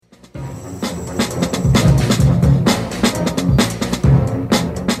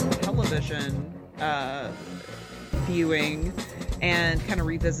viewing and kind of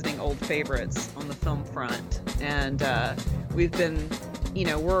revisiting old favorites on the film front. And we've been,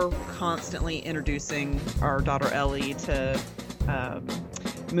 we're constantly introducing our daughter Ellie to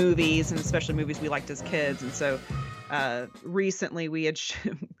movies, and especially movies we liked as kids. And so recently we had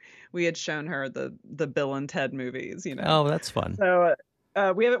shown her the Bill and Ted movies. Oh, that's fun. So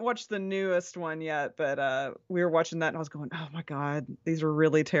we haven't watched the newest one yet, but we were watching that and I was going, oh my God, these are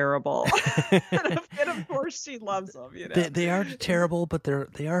really terrible. and of course she loves them, They are terrible, but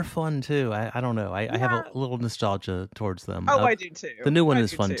they are fun too. I don't know. I have a little nostalgia towards them. Oh, I do too. The new one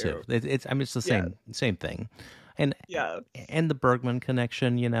is fun too. It's the same thing. And and the Bergman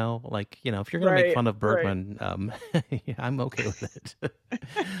connection, if you're going to make fun of Bergman, I'm okay with it.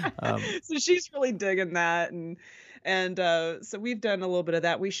 So she's really digging that, and so we've done a little bit of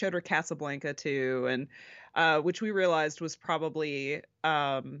that. We showed her Casablanca too, and which we realized was probably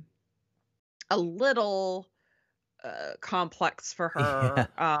a little complex for her.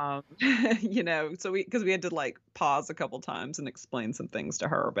 So because we had to pause a couple times and explain some things to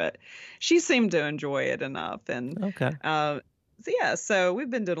her, but she seemed to enjoy it enough. And so we've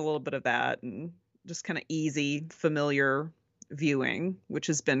been doing a little bit of that and just kind of easy, familiar viewing, which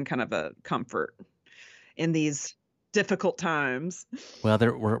has been kind of a comfort in these difficult times. Well,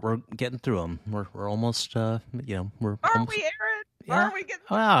 we're getting through them. We're almost Are we, Aaron? Yeah. Are we getting?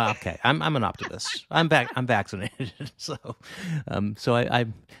 Well, okay. I'm an optimist. I'm vaccinated. So I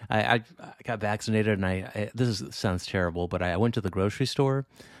got vaccinated, and sounds terrible, but I went to the grocery store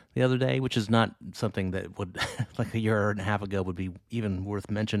the other day, which is not something that would like a year and a half ago would be even worth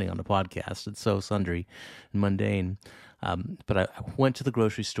mentioning on the podcast. It's so sundry and mundane. But I went to the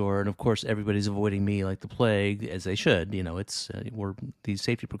grocery store, and of course, everybody's avoiding me like the plague, as they should. These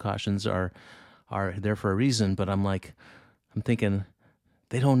safety precautions are there for a reason. But I'm thinking,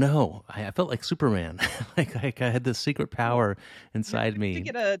 they don't know. I felt like Superman. like I had this secret power inside me. You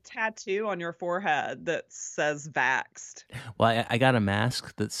get a tattoo on your forehead that says "vaxxed." Well, I got a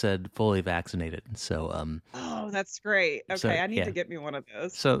mask that said "fully vaccinated." So, oh, that's great. Okay, I need to get me one of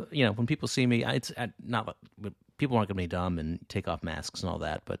those. So, when people see me, it's not. People aren't going to be dumb and take off masks and all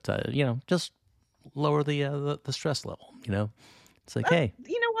that, but just lower the stress level. It's like, hey,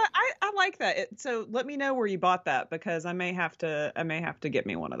 you know what? I like that. So let me know where you bought that, because I may have to get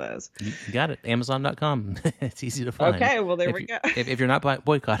me one of those. You got it. Amazon.com. It's easy to find. Okay, well there we go. if you're not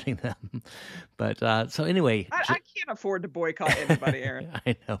boycotting them, but so anyway, I can't afford to boycott anybody, Aaron.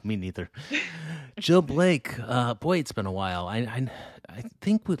 I know, me neither. Jill Blake, boy, it's been a while. I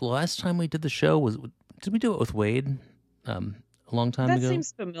think the last time we did the show did we do it with Wade? A long time ago. That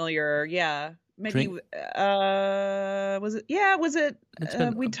seems familiar. Yeah. Maybe was it? Yeah, was it?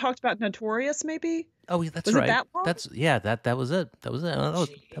 We talked about Notorious, maybe. Oh, yeah, that's was right. It that long? That was it. That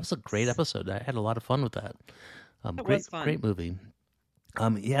was a great episode. I had a lot of fun with that. That was fun. Great movie.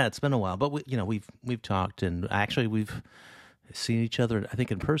 Yeah, it's been a while, but we've talked, and actually we've seen each other, I think,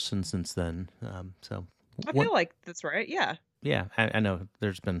 in person since then. So I feel like that's right. Yeah. Yeah, I know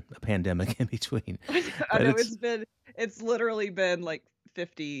there's been a pandemic in between. I know it's literally been like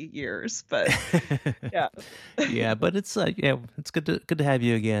 50 years, but yeah. Yeah, but it's it's good to have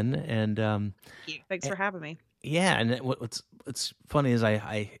you again, and thanks for having me. Yeah, and what's funny is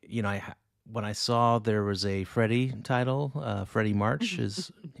I when I saw there was a Freddie title, Freddie March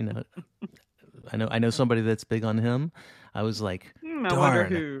is I know somebody that's big on him. I was like, I wonder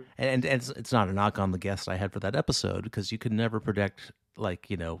who. And it's not a knock on the guest I had for that episode, because you could never predict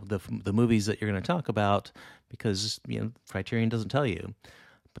the movies that you're going to talk about, because Criterion doesn't tell you.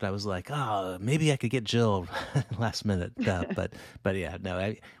 But I was like, maybe I could get Jill last minute. But yeah,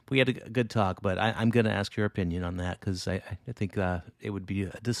 no, we had a good talk. But I'm going to ask your opinion on that, because I think it would be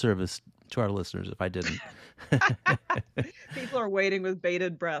a disservice to our listeners if I didn't. People are waiting with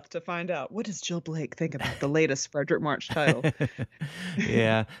bated breath to find out, what does Jill Blake think about the latest Fredric March title?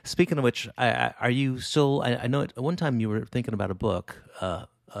 Yeah. Speaking of which, are you still? I know at one time you were thinking about a book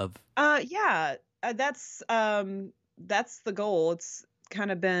of. Yeah, that's the goal. It's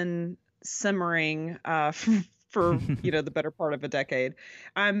kind of been simmering for the better part of a decade.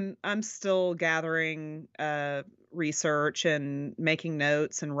 I'm still gathering research and making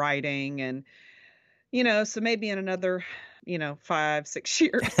notes and writing, and so maybe in another 5-6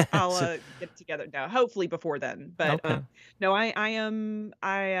 years I'll get it together. Now hopefully before then, but okay. No,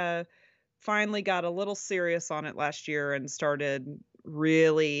 I finally got a little serious on it last year and started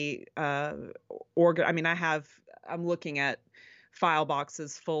really I'm looking at file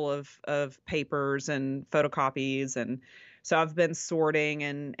boxes full of papers and photocopies, and so I've been sorting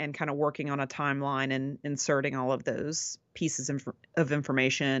and kind of working on a timeline and inserting all of those pieces of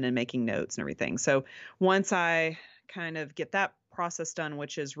information and making notes and everything. So once I kind of get that process done,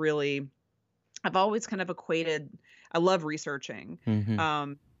 which is really, I've always kind of equated, I love researching.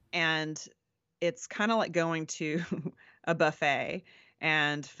 Hmm. And it's kind of like going to a buffet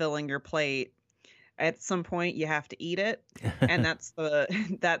and filling your plate. At some point, you have to eat it, and that's the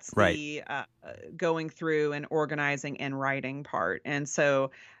that's Right. the going through and organizing and writing part. And so,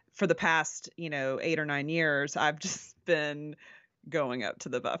 for the past 8 or 9 years, I've just been going up to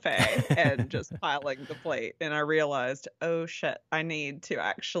the buffet and just piling the plate. And I realized, oh shit, I need to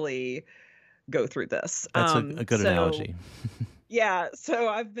actually go through this. That's a good So analogy. yeah, so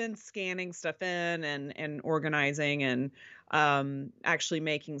I've been scanning stuff in and organizing and actually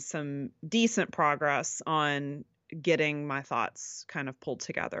making some decent progress on getting my thoughts kind of pulled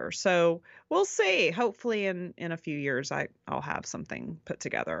together. So we'll see. Hopefully in a few years I'll have something put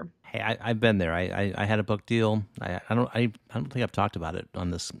together. Hey, I've been there. I had a book deal. I don't think I've talked about it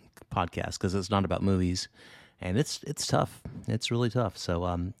on this podcast because it's not about movies, and it's tough. It's really tough.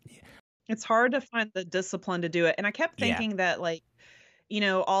 So It's hard to find the discipline to do it. And I kept yeah. thinking that, like,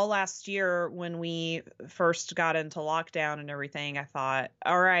 all last year when we first got into lockdown and everything, I thought,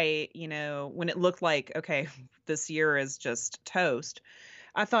 all right, when it looked like, okay, this year is just toast,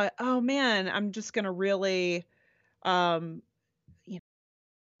 I thought, oh man, I'm just going to really um, you know,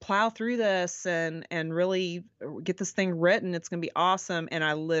 plow through this and really get this thing written. It's going to be awesome. And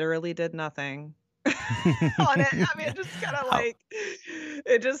I literally did nothing on it. I mean, it just kind of How? like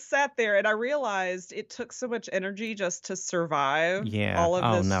it just sat there, and I realized it took so much energy just to survive Yeah. all of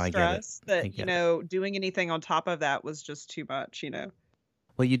Oh this no, I get it. stress I that, get it. doing anything on top of that was just too much.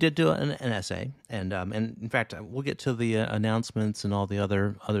 Well, you did do an essay, and in fact, we'll get to the announcements and all the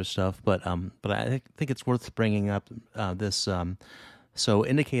other stuff. But I think it's worth bringing up this. So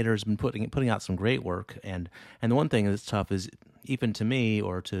Indicator has been putting out some great work, and the one thing that's tough is even to me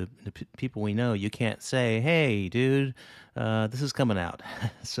or to the people we know, you can't say, "Hey, dude, this is coming out,"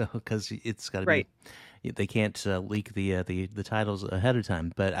 so because it's got to be. Right. They can't leak the titles ahead of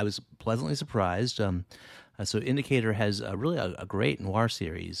time. But I was pleasantly surprised. So Indicator has really a great noir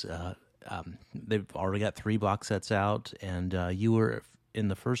series. They've already got 3 box sets out, and you were in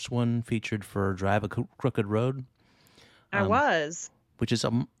the first one featured for Drive a Crooked Road, I um, was. which is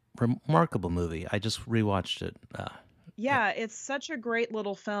a remarkable movie. I just rewatched it. Yeah, it's such a great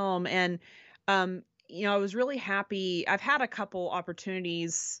little film. And I was really happy. I've had a couple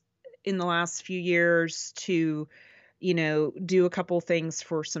opportunities in the last few years to do a couple things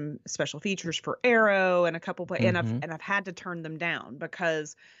for some special features for Arrow and a couple and I've Hmm. and I've had to turn them down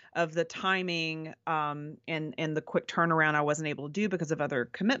because of the timing and the quick turnaround I wasn't able to do because of other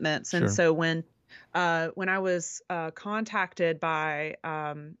commitments. And Sure. so when I was contacted by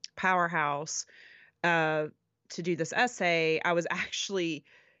Powerhouse uh to do this essay, I was actually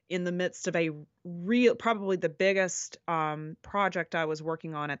in the midst of a probably the biggest project I was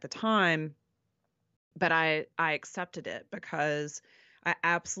working on at the time, but I accepted it because I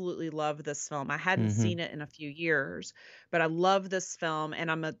absolutely love this film. I hadn't Hmm. seen it in a few years, but I love this film,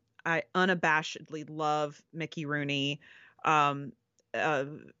 and I unabashedly love Mickey Rooney um, uh,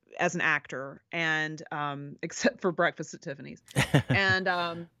 as an actor, and except for Breakfast at Tiffany's, and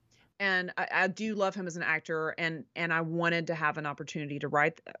I do love him as an actor, and I wanted to have an opportunity to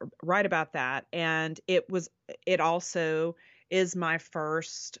write about that, and it also is my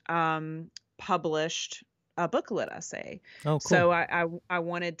first published book lit essay. Oh, cool. So I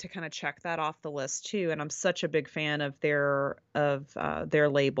wanted to kind of check that off the list too, and I'm such a big fan of their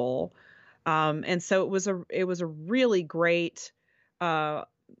label, and so it was a really great uh,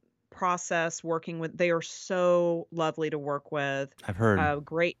 process working with. They are so lovely to work with. I've heard.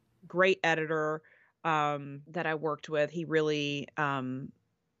 Great editor that I worked with. He really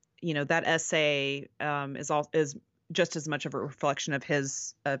that essay is just as much of a reflection of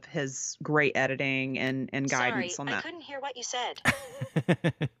his great editing and Sorry, guidance on I that. couldn't hear what you said.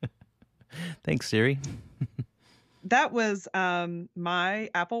 Thanks, Siri. That was my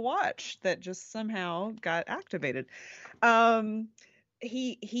Apple Watch that just somehow got activated. Um,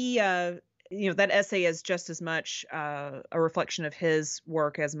 he that essay is just as much a reflection of his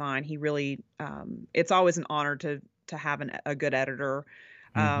work as mine. He really it's always an honor to have a good editor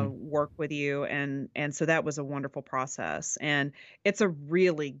Hmm. work with you, and so that was a wonderful process, and it's a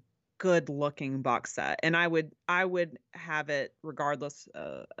really good looking box set, and I would have it regardless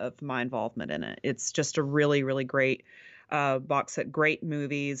of my involvement in it. It's just a really really great box set, great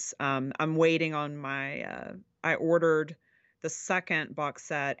movies. I'm waiting on my I ordered the second box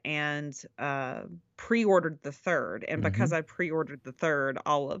set and pre-ordered the third. And Hmm. because I pre-ordered the third,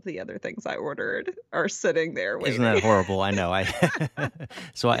 all of the other things I ordered are sitting there Isn't that waiting. horrible? I know. I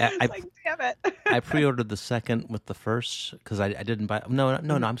so It's like, damn it. I pre-ordered the second with the first because I didn't buy. No.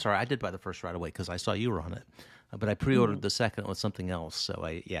 Mhm, I'm sorry. I did buy the first right away because I saw you were on it, but I pre-ordered mhm. the second with something else. So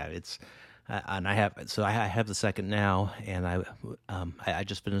it's and I have the second now, and I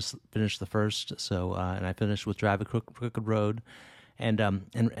just finished the first. So and I finished with Drive a Crooked Road, and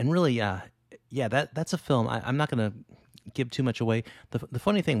really yeah, that's a film. I'm not going to give too much away. The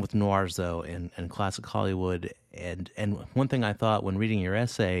funny thing with noirs though, and classic Hollywood, and one thing I thought when reading your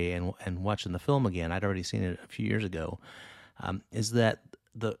essay and watching the film again, I'd already seen it a few years ago, is that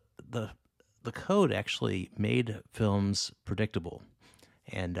the the the code actually made films predictable.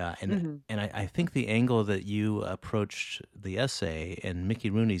 And Mhm. I think the angle that you approached the essay and Mickey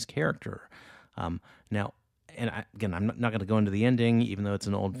Rooney's character, um, now, again, I'm not going to go into the ending, even though it's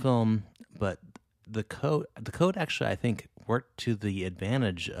an old film, but the code actually, I think, worked to the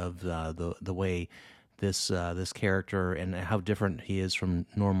advantage of the way this character and how different he is from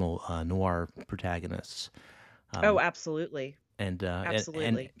normal noir protagonists. Oh, Um, absolutely. and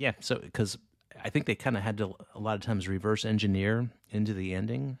Absolutely. yeah, so because I think they kind of had to a lot of times reverse engineer into the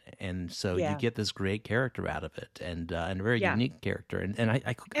ending, and so you Yeah. get this great character out of it, and a very Yeah. unique character, and I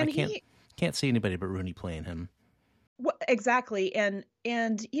And can't see anybody but Rooney playing him. exactly. And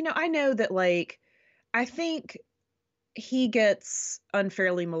I know that, like, I think he gets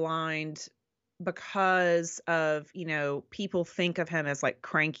unfairly maligned because of, people think of him as like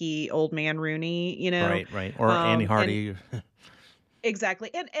cranky old man Rooney. Right, or Annie And Hardy. exactly.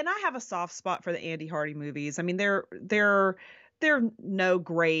 And I have a soft spot for the Andy Hardy movies. I mean, they're no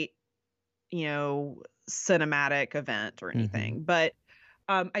great, cinematic event or Hmm. anything, but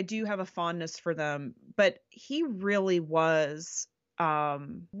I do have a fondness for them. But he really was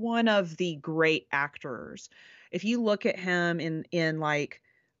one of the great actors. If you look at him in like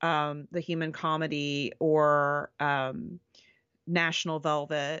the Human Comedy or National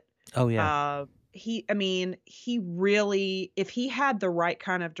Velvet, Oh yeah. I mean, he really, if he had the right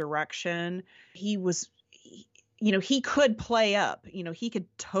kind of direction, he was. He could play up. He could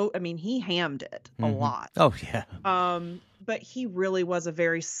I mean, he hammed it a Hmm. lot. Oh yeah. But he really was a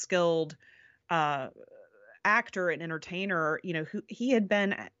very skilled uh, actor and entertainer, who he had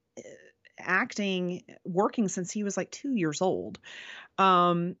been acting, working since he was like 2 years old.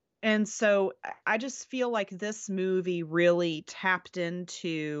 And so I just feel like this movie really tapped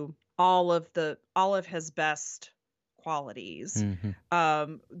into all of his best qualities,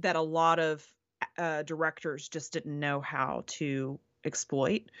 Hmm. that a lot of directors just didn't know how to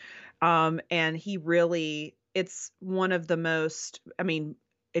exploit. And he really, it's one of the most, I mean,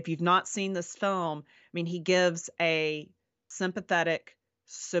 if you've not seen this film, I mean, he gives a sympathetic,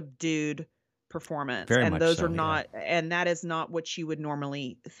 subdued performance. Very And much those are so. Yeah. not, and that is not what you would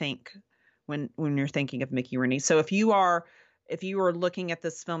normally think when you're thinking of Mickey Rooney. So if you are looking at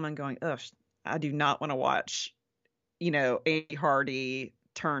this film and going, ugh, I do not want to watch, Andy Hardy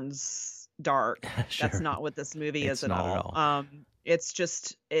turns dark. That's Sure. not what this movie is It's at not at all. all. It's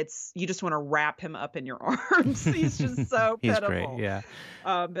you just want to wrap him up in your arms. He's just so He's great. pitiful. Yeah.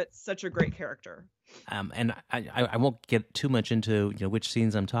 But such a great character. And I won't get too much into which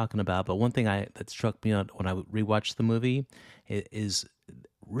scenes I'm talking about, but one thing that struck me out when I rewatched the movie is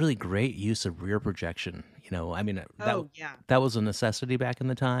really great use of rear projection. I mean Oh yeah. that was a necessity back in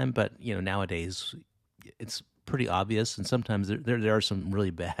the time, but nowadays it's pretty obvious, and sometimes there are some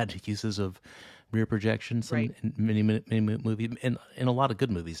really bad uses of rear projection. Right. Some in many movie in a lot of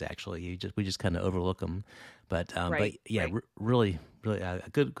good movies actually. We just kind of overlook them, but Right. yeah, Right. really a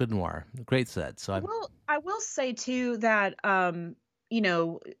good noir, great set. So I will say too that I'm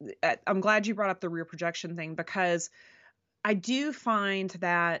glad you brought up the rear projection thing, because I do find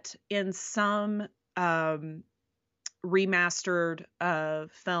that in some um remastered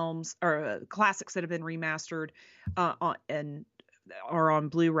films or classics that have been remastered on and or on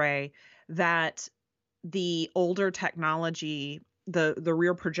Blu-ray, that the older technology, the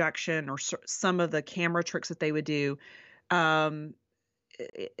rear projection or some of the camera tricks that they would do, um,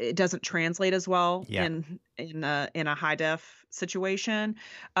 it doesn't translate as well yeah. in a high def situation.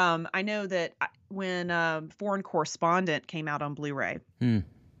 I know that when Foreign Correspondent came out on Blu-ray, Hmm.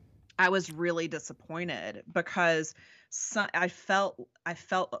 I was really disappointed because I felt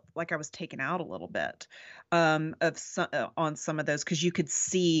like I was taken out a little bit on some of those, because you could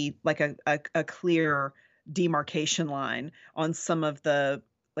see like a clear demarcation line on some of the,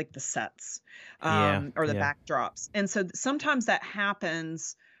 like, the sets Yeah. or the Yeah. backdrops. And so sometimes that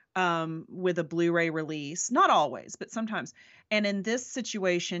happens with a Blu-ray release. Not always, but sometimes. And in this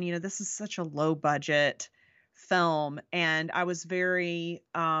situation, this is such a low budget film, and I was very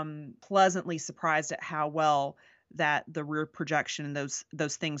pleasantly surprised at how well that the rear projection and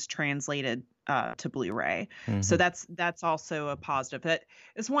those things translated to Blu-ray. So Hmm. that's also a positive. But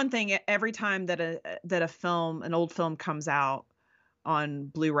it's one thing every time that a film, an old film comes out on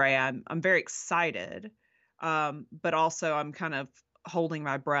Blu-ray, I'm very excited, but also I'm kind of holding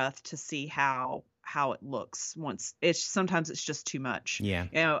my breath to see how it looks once sometimes it's just too much,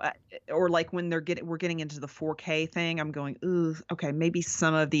 Yeah. or like when we're getting into the 4K thing, I'm going, ooh, okay, maybe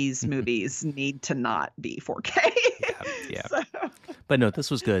some of these movies need to not be 4K. Yeah. Yeah. So But no,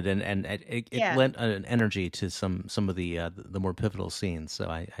 this was good, and it yeah, lent an energy to some of the more pivotal scenes. So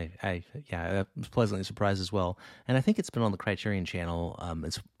I was pleasantly surprised as well. And I think it's been on the Criterion Channel.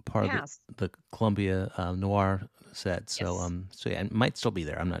 It's part of yes, the Columbia Noir set. So yes. so yeah, it might still be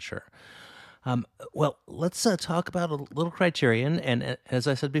there. I'm not sure. Well, let's talk about a little Criterion. And as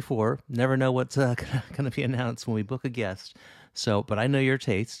I said before, never know what's going to be announced when we book a guest. So, but I know your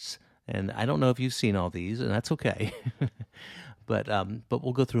tastes, and I don't know if you've seen all these, and that's okay. But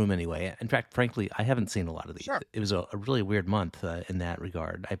we'll go through them anyway. In fact, frankly, I haven't seen a lot of these. Sure. It was a really weird month in that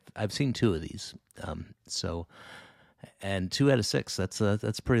regard. I've seen two of these, so and 2 out of 6. That's a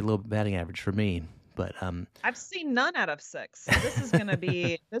pretty low batting average for me. But I've seen none out of 6, so this is gonna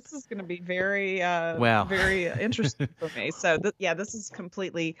be very wow, very interesting for me. So yeah, this is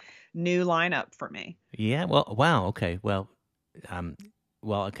completely new lineup for me. yeah, well, wow, okay, um,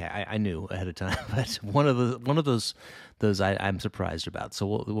 okay, I knew ahead of time, but one of those I'm surprised about.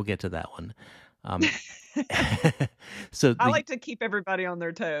 So we'll get to that one. Um, so I like to keep everybody on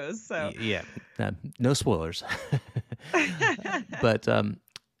their toes. So yeah, no spoilers. But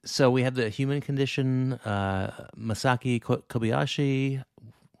so we have the Human Condition, Masaki Kobayashi,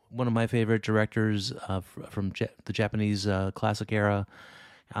 one of my favorite directors from the Japanese classic era.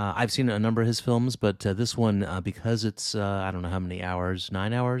 I've seen a number of his films, but this one, because it's I don't know how many hours,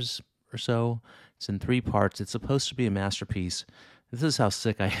 9 hours or so. It's in 3 parts. It's supposed to be a masterpiece. This is how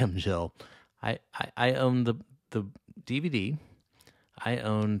sick I am, Jill. I own the DVD. I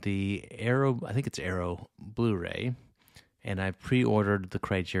own the Arrow. I think it's Arrow Blu-ray, and I pre-ordered the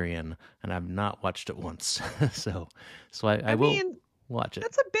Criterion, and I've not watched it once. so I I will mean, watch it.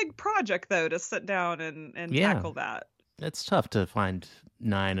 that's a big project though to sit down and Yeah, tackle that. it's tough to find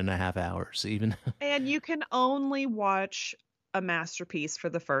 9.5 hours even. And you can only watch a masterpiece for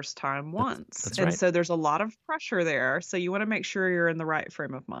the first time once. That's And right. so there's a lot of pressure there. So you want to make sure you're in the right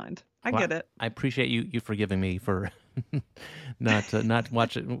frame of mind. I Well, get it. I appreciate you forgiving me for not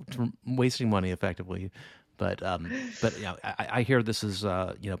watching, for wasting money effectively. But I hear this is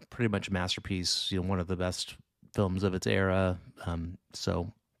pretty much a masterpiece. One of the best films of its era.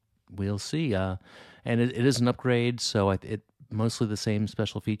 So we'll see. And it is an upgrade, so it mostly the same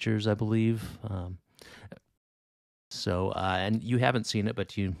special features, I believe. And you haven't seen it, but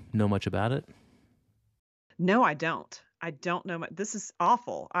do you know much about it? No, I don't. I don't know. This is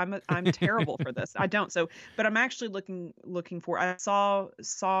awful. I'm terrible for this. I don't. So, but I'm actually looking for. I saw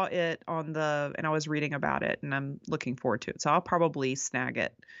it on and I was reading about it, and I'm looking forward to it. So I'll probably snag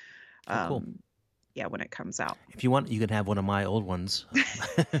it. Oh, cool. Yeah, when it comes out. If you want, you can have one of my old ones.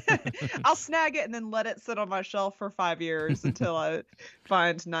 I'll snag it and then let it sit on my shelf for 5 years until I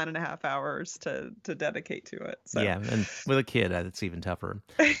find 9.5 hours to dedicate to it. So Yeah, and with a kid, it's even tougher.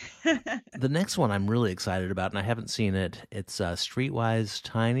 The next one I'm really excited about, and I haven't seen it. It's Streetwise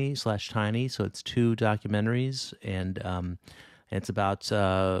Tiny/Tiny, so it's 2 documentaries, and it's about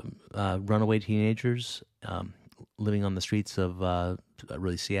runaway teenagers living on the streets of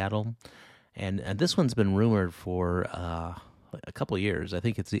really Seattle. And this one's been rumored for a couple of years. I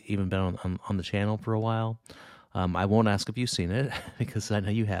think it's even been on the channel for a while. I won't ask if you've seen it because I know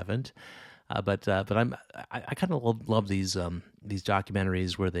you haven't. But I kind of love these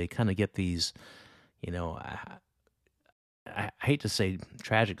documentaries where they kind of get these, I hate to say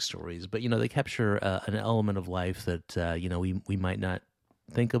tragic stories, but they capture an element of life that we might not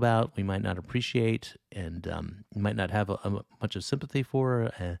think about, we might not appreciate, and we might not have much of sympathy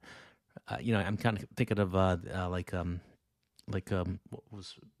for. I'm kind of thinking of what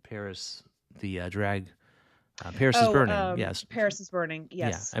was Paris, the drag. Paris is Burning. Yes, Paris is Burning.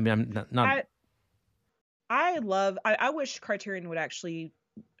 Yes. Yeah, I mean, I'm not. I wish Criterion would actually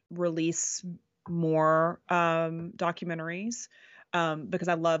release more documentaries, because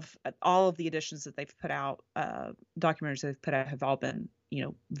I love all of the editions that they've put out. Documentaries they've put out have all been,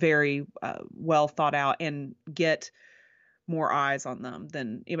 very well thought out and get more eyes on them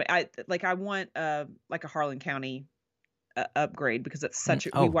than I want like a Harlan County upgrade because it's such a,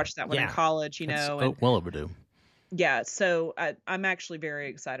 we Oh, watched that one in yeah. college, That's and well overdue. yeah, so I'm actually very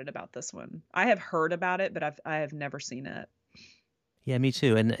excited about this one. I have heard about it, but I have never seen it. Yeah, me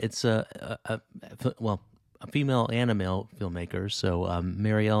too. And it's well, a female and a male filmmaker. So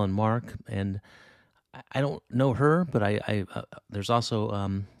Mary Ellen Mark, and I don't know her, but there's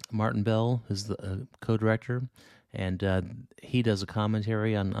also Martin Bell, who's the co-director, and he does a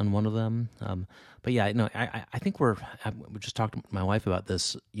commentary on one of them. But yeah, no, I think we just talked to my wife about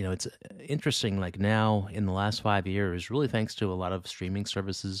this. You know, it's interesting. Like now, in the last 5 years, really thanks to a lot of streaming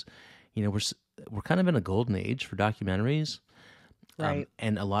services, you know, we're kind of in a golden age for documentaries. Right.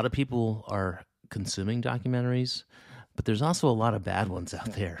 And a lot of people are consuming documentaries, but there's also a lot of bad ones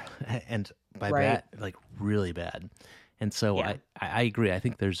out there, and by Right. bad, like really bad. And so Yeah. I agree. I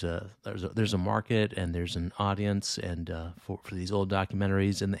think there's a market and there's an audience and for these old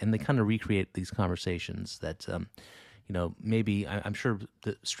documentaries, and they kind of recreate these conversations that you know, maybe I'm sure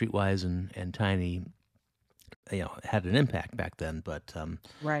that Streetwise and Tiny, you know, had an impact back then,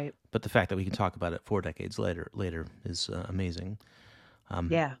 Right. but the fact that we can talk about it 4 decades later is amazing.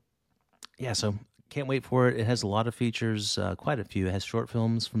 Yeah. Yeah, so can't wait for it. It has a lot of features, quite a few. It has short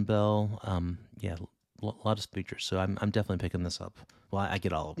films from Bell. Yeah, a lot of features. So I'm definitely picking this up. Well, I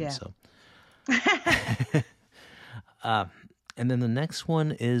get all of them. Yeah. So, and then the next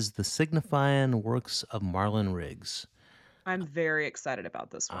one is the Signifying Works of Marlon Riggs. I'm very excited about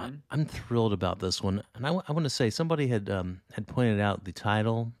this one. I'm thrilled about this one, and I want to say somebody had pointed out the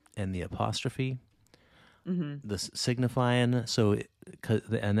title and the apostrophe, the signifying. So,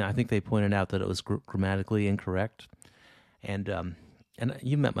 and I think they pointed out that it was grammatically incorrect. And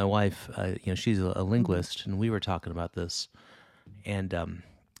you met my wife. You know, she's a linguist, and we were talking about this. And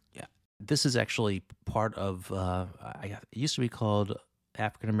yeah, this is actually part of. It used to be called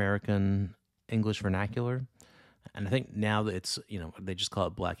African American English Vernacular, and I think now that it's, you know, they just call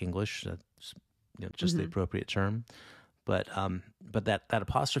it Black English. That's, you know, just the appropriate term. But that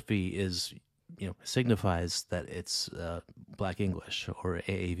apostrophe is, you know, signifies that it's Black English or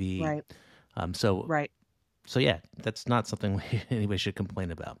AAV. Right. So Right. so yeah, that's not something anybody should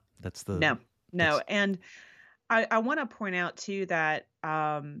complain about. No. That's, And I want to point out too that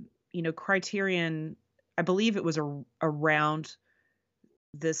you know, Criterion, I believe it was around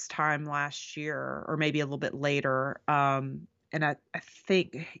this time last year or maybe a little bit later. And I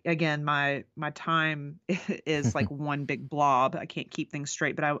think again my time is like one big blob. I can't keep things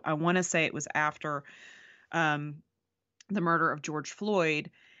straight, but I want to say it was after the murder of George Floyd,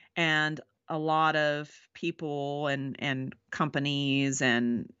 and a lot of people and companies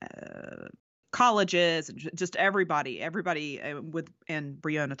and colleges, just everybody with, and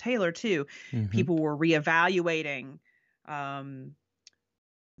Breonna Taylor too. People were reevaluating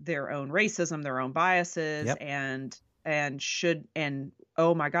their own racism, their own biases, Yep. and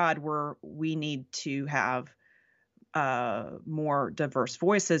oh my God, we need to have more diverse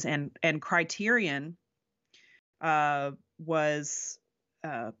voices, and Criterion was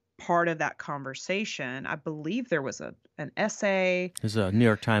part of that conversation. I believe there was an essay. There's a New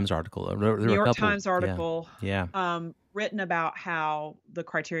York Times article. There New were a York couple, Times article, yeah. written about how the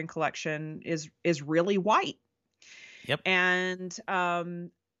Criterion Collection is really white. Yep. And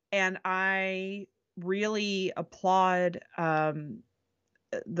I really applaud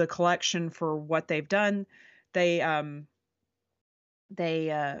the collection for what they've done. They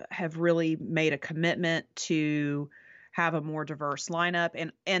have really made a commitment to have a more diverse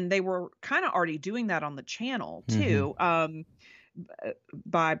lineup, and they were kind of already doing that on the channel too,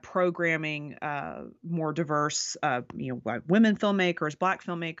 by programming more diverse, you know, women filmmakers, Black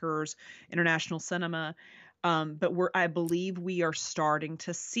filmmakers, international cinema. But I believe we are starting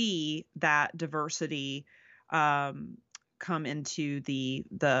to see that diversity come into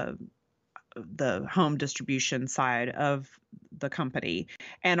the home distribution side of the company.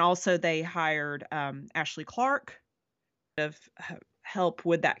 And also they hired Ashley Clark of help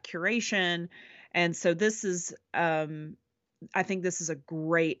with that curation. And so this is, I think this is a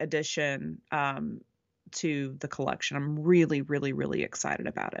great addition to the collection. I'm really, really, really excited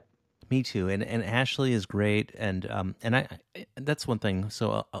about it. Me too. And Ashley is great. And I that's one thing.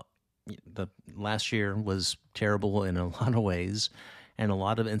 So the last year was terrible in a lot of ways, and a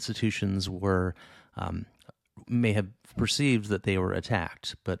lot of institutions were may have perceived that they were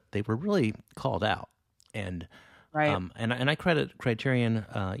attacked, but they were really called out. And Right. And I credit Criterion.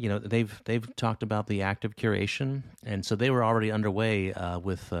 You know, they've talked about the active curation, and so they were already underway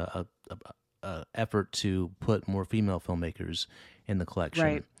with a effort to put more female filmmakers in the collection.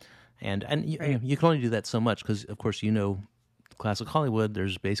 Right. And you know, you can only do that so much because, of course, you know, classic Hollywood.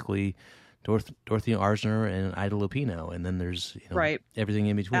 There's basically Dorothy Arzner and Ida Lupino, and then there's Right. everything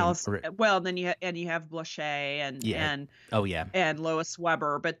in between. Alice. Well, then you have Blaché Oh yeah. and Lois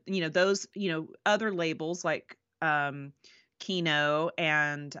Weber, but those other labels like Kino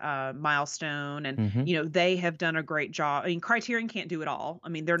and Milestone, and Mm-hmm. they have done a great job. I mean, Criterion can't do it all. I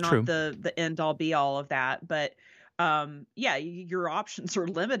mean, they're True. not the end all be all of that, but yeah, your options are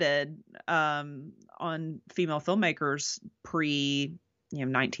limited on female filmmakers pre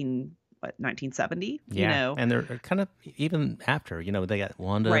 1970. Yeah, and they're kind of even after. They got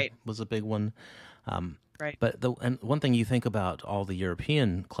Wanda Right. was a big one. Right. But and one thing you think about all the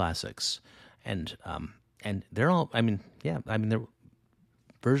European classics, and they're all. I mean, yeah. I mean, they're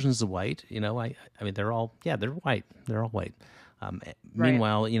versions of white. I mean, they're all. Yeah, they're white. They're all white. Right.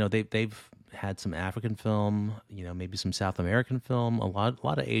 Meanwhile, they've had some African film. Maybe some South American film. A lot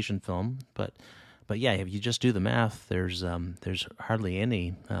of Asian film. But yeah, if you just do the math, there's hardly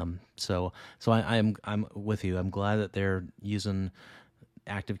any. I'm with you. I'm glad that they're using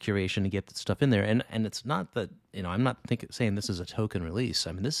active curation to get the stuff in there. And it's not that I'm not saying this is a token release.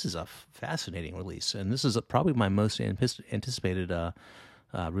 I mean, this is a fascinating release, and this is probably my most anticipated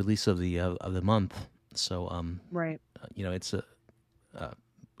release of the month. So Right. it's a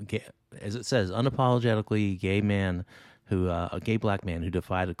as it says, unapologetically gay man a gay black man who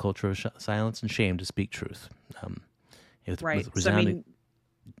defied a culture of silence and shame to speak truth. Right. With resounding. So, I mean,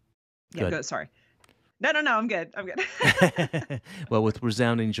 yeah. Good. Sorry. No. I'm good. Well, with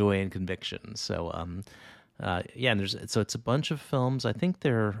resounding joy and conviction. So, yeah, and it's a bunch of films. I think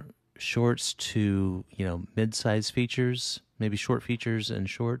they're shorts to mid-sized features, maybe short features and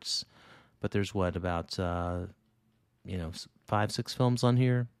shorts. But there's about 5-6 films on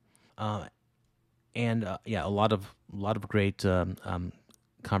here. And yeah, a lot of great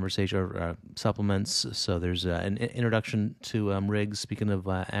conversation or supplements. So there's an introduction to Riggs. Speaking of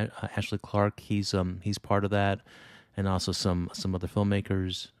Ashley Clark, he's part of that, and also some other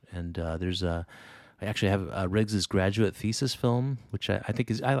filmmakers. And there's I actually have Riggs's graduate thesis film, which I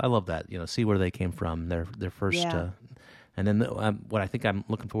think is I love that. See where they came from. Their first. Yeah. And then what I think I'm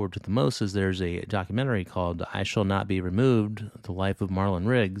looking forward to the most is there's a documentary called "I Shall Not Be Removed: The Life of Marlon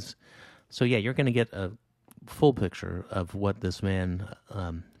Riggs." So yeah, you're going to get a full picture of what this man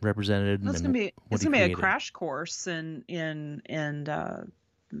represented. It's going to be a crash course in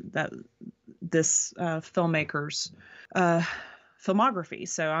that this filmmaker's filmography.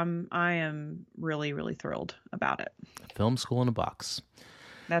 So I am really, really thrilled about it. Film school in a box.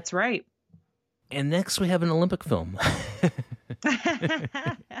 That's right. And next we have an Olympic film.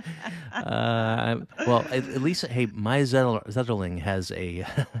 Well, at least, hey, Maya Zetterling has a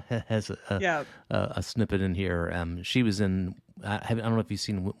snippet in here. She was in. I don't know if you've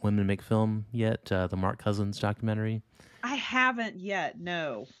seen Women Make Film yet. The Mark Cousins documentary. I haven't yet.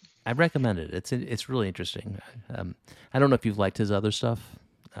 No. I recommend it. It's really interesting. I don't know if you've liked his other stuff.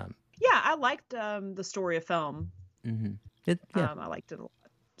 Yeah, I liked The Story of Film. Mm-hmm. I liked it a lot.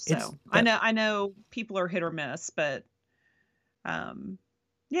 So I know people are hit or miss, but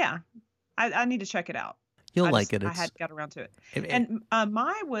yeah, I need to check it out. You'll like it. I had got around to it. And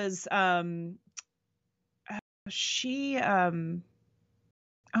Mai was she oh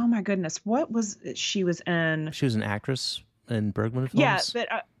my goodness, what was she was in? She was an actress in Bergman films. Yeah, but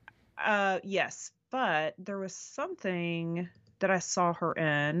yes, but there was something that I saw her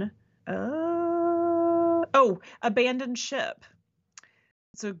in. Abandoned Ship.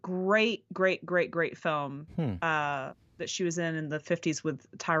 It's a great film that she was in the 50s with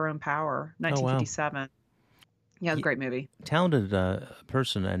Tyrone Power, 1957. Oh, wow. Yeah, it's a great movie. Talented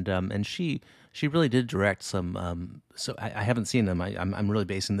person, and she really did direct some. So I haven't seen them. I'm really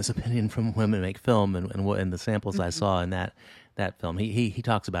basing this opinion from Women Make Film and the samples I saw in that film. He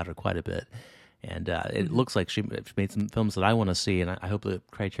talks about her quite a bit, and it looks like she made some films that I want to see, and I hope that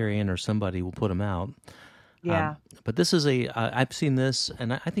Criterion or somebody will put them out. Yeah. But this is I've seen this,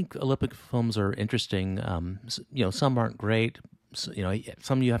 and I think Olympic films are interesting. Some aren't great. So,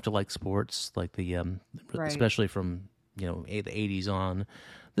 some you have to like sports, like the right. especially from the 80s on.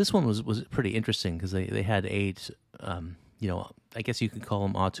 This one was pretty interesting because they had 8, I guess you could call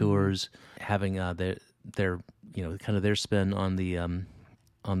them auteurs, having their kind of their spin on the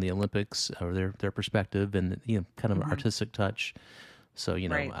Olympics or their perspective and kind of artistic touch. So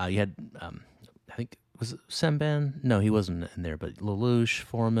right. You had I think. Was it Senbei? No, he wasn't in there, but Lelouch,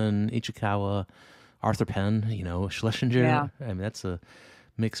 Foreman, Ichikawa, Arthur Penn, Schlesinger. Yeah. I mean, that's a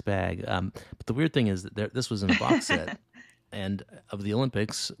mixed bag. But the weird thing is that this was in a box set and of the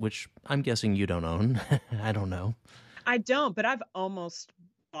Olympics, which I'm guessing you don't own. I don't know. I don't, but I've almost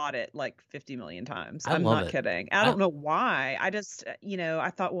bought it like 50 million times. I I'm love not it. kidding. I I don't know why. I just, I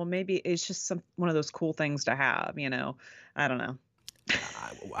thought, well, maybe it's just one of those cool things to have, I don't know.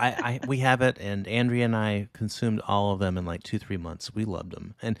 we have it, and Andrea and I consumed all of them in like 2-3 months. We loved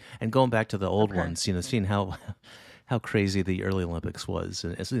them, and going back to the old Okay. ones, seeing how crazy the early Olympics was,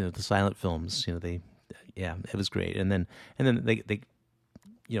 and the silent films, yeah, it was great. And then they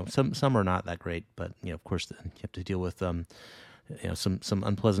some are not that great, but of course you have to deal with some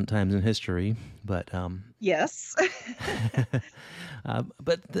unpleasant times in history, but Yes.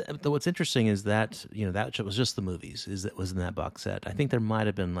 but what's interesting is that that was just the movies that was in that box set. I think there might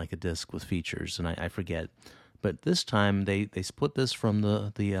have been like a disc with features, and I forget. But this time they split this from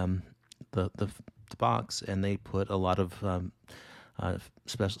the box, and they put a lot of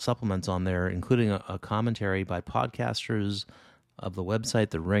special supplements on there, including a commentary by podcasters of the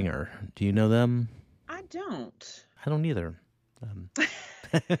website The Ringer. Do you know them? I don't. I don't either.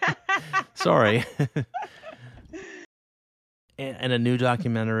 Sorry. And a new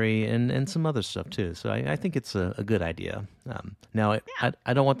documentary and some other stuff too. So I think it's a good idea. Now Yeah.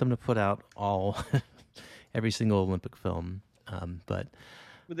 I don't want them to put out every single Olympic film, but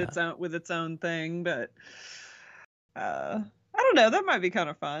With its own thing, but I don't know. That might be kind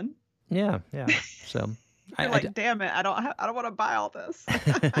of fun. yeah. So You're like, damn it, I don't want to buy all this.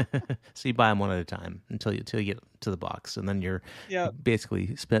 so you buy them one at a time until you get to the box, and then you Yep.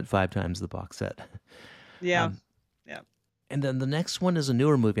 basically spent 5 times the box set. Yeah. Um, Yeah. And then the next one is a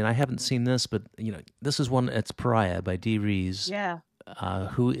newer movie, and I haven't seen this, but this is one. It's Pariah by Dee Rees, Yeah.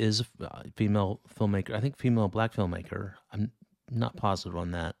 who is a female filmmaker. I think female black filmmaker. I'm not positive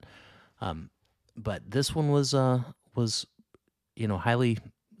on that. But this one was highly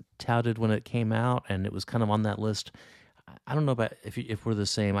touted when it came out, and it was kind of on that list. I don't know about if we're the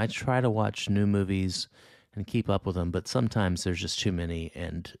same. I try to watch new movies and keep up with them, but sometimes there's just too many,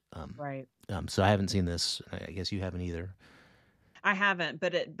 and Right. so I haven't seen this. I guess you haven't either. I haven't,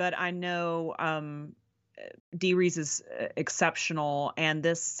 but I know Dee Rees is exceptional, and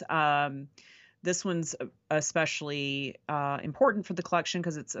this one's especially important for the collection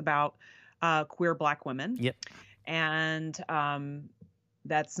because it's about queer Black women. Yep. And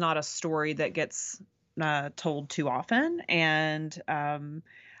that's not a story that gets told too often. And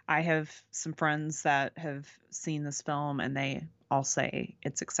I have some friends that have seen this film, and they all say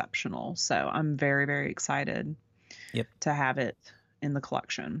it's exceptional. So I'm very, very excited to have it in the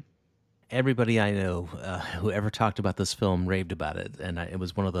collection. Everybody I know who ever talked about this film raved about it, and it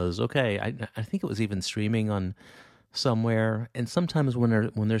was one of those. Okay, I think it was even streaming on somewhere, and sometimes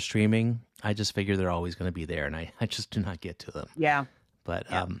when they're streaming, I just figure they're always going to be there, and I just do not get to them. Yeah.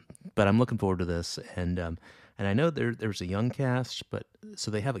 But I'm looking forward to this, and I know there's a young cast, but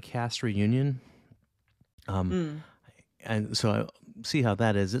so they have a cast reunion, and so I see how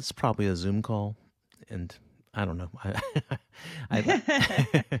that is. It's probably a Zoom call, and I don't know.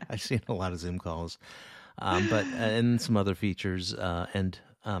 I've seen a lot of Zoom calls, but and some other features, and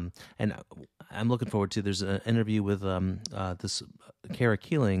I'm looking forward to. There's an interview with this Kara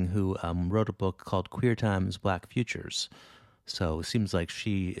Keeling, who wrote a book called Queer Times, Black Futures. So it seems like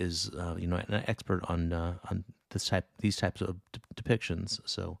she is an expert on these types of depictions.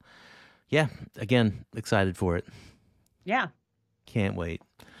 So yeah, again, excited for it. Yeah. Can't wait.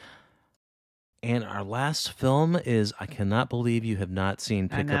 And our last film is I Cannot Believe You Have Not Seen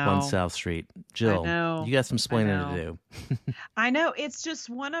Pickup on South Street. Jill, you got some explaining to do. I know. It's just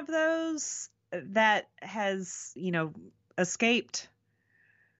one of those that has, escaped.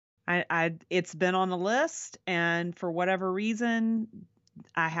 It's been on the list, and for whatever reason,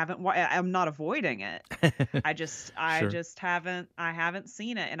 I'm not avoiding it. I just haven't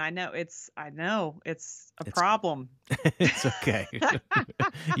seen it, and I know it's a problem. It's okay.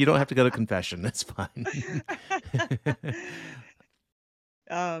 You don't have to go to confession. That's fine.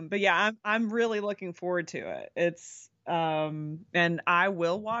 But yeah, I'm really looking forward to it. It's and I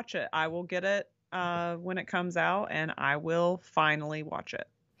will watch it. I will get it when it comes out, and I will finally watch it.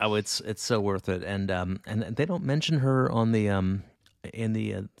 Oh, it's so worth it, and they don't mention her on the in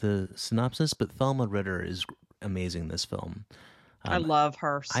the synopsis, but Thelma Ritter is amazing in this film. I love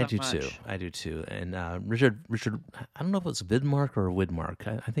her so much. I do too. And Richard, I don't know if it's Widmark or Widmark.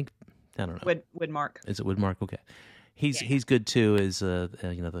 I think, I don't know. Widmark. Is it Widmark? Okay. He's good too. Is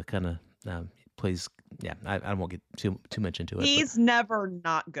the kind of plays. Yeah, I won't get too much into it. He's never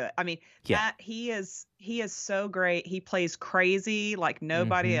not good. I mean, that he is so great. He plays crazy like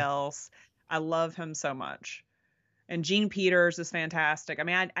nobody else. I love him so much. And Jean Peters is fantastic. I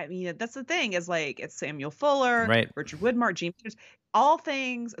mean, that's the thing is like it's Samuel Fuller, right. Richard Widmark, Jean Peters, all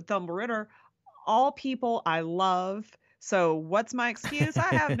things, Thelma Ritter, all people I love So what's my excuse? I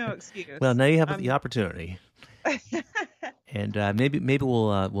have no Well, excuse. now you have the I'm opportunity, and maybe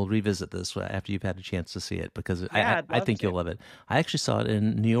we'll revisit this after you've had a chance to see it because Yeah, I'd I love think you'll to. love it. I actually saw it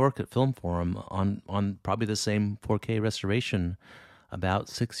in New York at Film Forum on probably the same 4K restoration about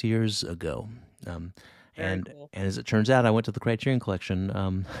 6 years ago. Um, Very and cool. and as it turns out, I went to the Criterion Collection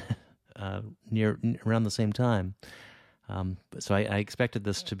near around the same time. So I expected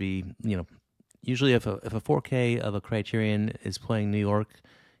this to be, usually if a 4K of a Criterion is playing New York,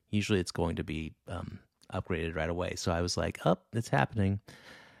 usually it's going to be upgraded right away. So I was like, oh, it's happening.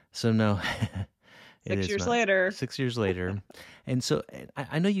 So no, it Six is years not. later. 6 years later, and so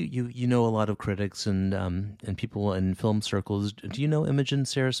I know you know a lot of critics and people in film circles. Do you know Imogen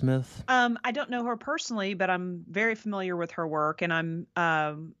Sarah Smith? I don't know her personally, but I'm very familiar with her work, and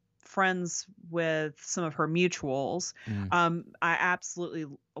I'm friends with some of her mutuals. Mm. I absolutely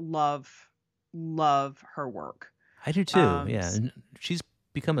love her work. I do too. Um, Yeah, s- and she's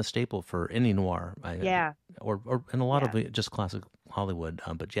become a staple for any noir. yeah, Or in a lot of yeah. just classic Hollywood.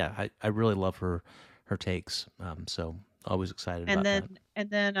 But yeah, I really love her takes. So always excited And about that.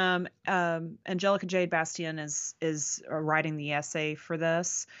 then Angelica Jade Bastien is writing the essay for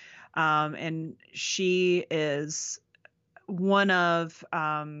this, and she is one of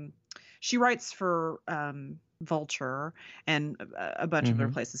she writes for Vulture and a bunch of other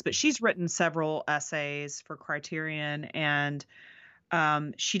Hmm. places, but she's written several essays for Criterion, and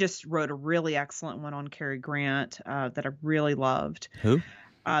she just wrote a really excellent one on Cary Grant that I really loved. Who?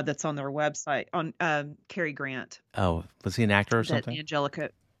 That's on their website on Cary Grant Oh, was he an actor or that something? Angelica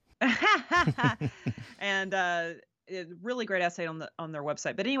and really great essay on their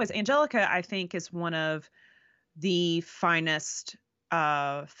website. But anyways, Angelica, I think, is one of the finest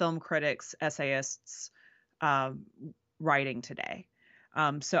film critics, essayists um, writing today.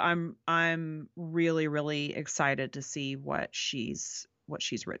 So I'm really really excited to see what she's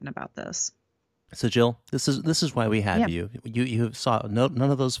written about this. So Jill, this is why we have Yeah. you. You saw none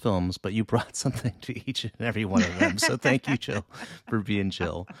of those films, but you brought something to each and every one of them. So thank you, Jill, for being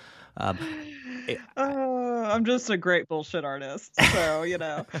Jill. Um, eh, I'm just a great bullshit artist. So,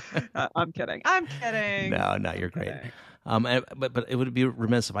 I'm kidding. I'm kidding. no, I'm you're great. kidding. But it would be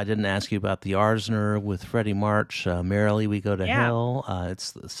remiss if I didn't ask you about the Arzner with Freddie March, Merrily We Go to Yeah. Hell.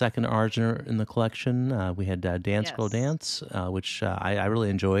 It's the second Arzner in the collection. We had Dance Girl Yes. Dance, which I really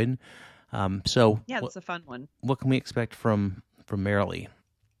enjoyed. So Yeah, it's a fun one. what can we expect from Merrily?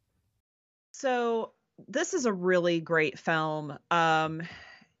 So, this is a really great film. The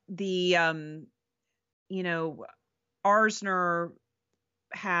you know, Arzner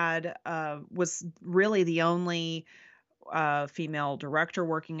had was really the only female director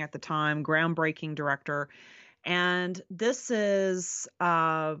working at the time, groundbreaking director. And this is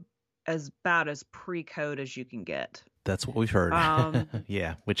as about as pre-code as you can get. That's what we've heard. Um,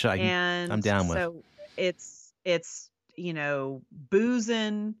 Yeah, which I'm and down with. so it's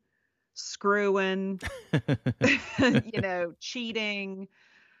boozing, screwing, cheating.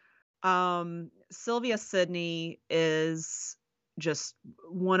 Sylvia Sidney is just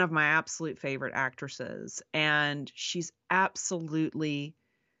one of my absolute favorite actresses, and she's absolutely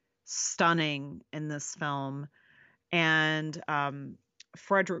stunning in this film. And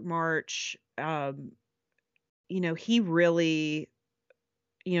Frederick March, he really,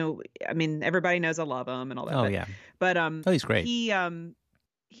 I mean, everybody knows I love him and all that, Oh yeah. but Oh, he's great.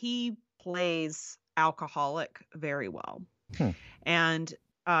 he plays alcoholic very well, Hmm. and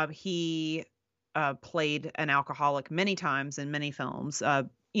he played an alcoholic many times in many films.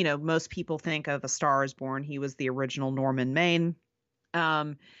 Most people think of A Star Is Born. He was the original Norman Maine.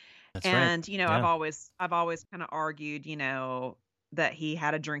 That's right. And Yeah. I've always kind of argued, that he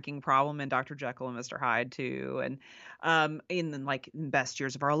had a drinking problem in Dr. Jekyll and Mr. Hyde too, and in Best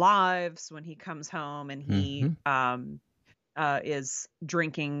Years of Our Lives, when he comes home and he Hmm. is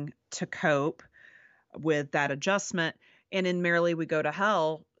drinking to cope with that adjustment, and in Merrily We Go to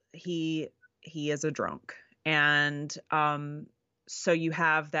Hell, he is a drunk, and so you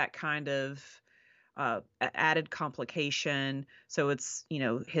have that kind of added complication. So it's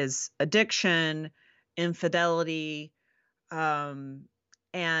his addiction, infidelity, um,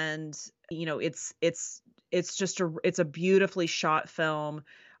 and it's a beautifully shot film.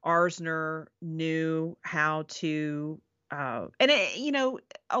 Arzner knew how to. A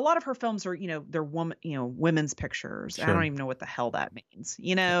lot of her films are, they're women's pictures. I don't Sure. even know what the hell that means,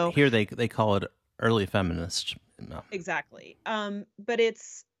 Here they call it early feminist. No. Exactly. But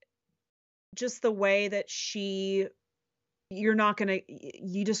it's just the way that you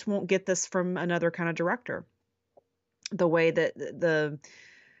just won't get this from another kind of director. The way that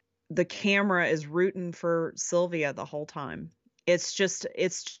the camera is rooting for Sylvia the whole time. It's just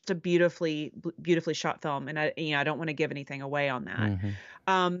a beautifully shot film, and I don't want to give anything away on that.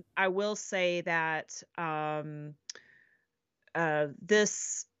 Mm-hmm. I will say that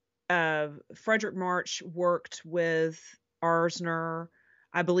this Frederick March worked with Arzner,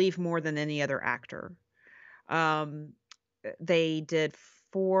 I believe, more than any other actor. Um, they did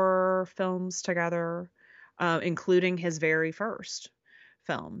 4 films together, including his very first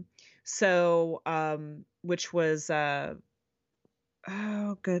film. So, which was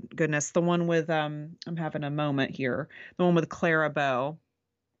oh goodness, the one with I'm having a moment here. The one with Clara Bow.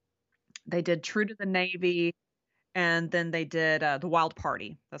 They did True to the Navy, and then they did The Wild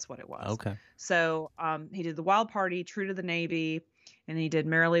Party. That's what it was. Okay. So he did The Wild Party, True to the Navy, and he did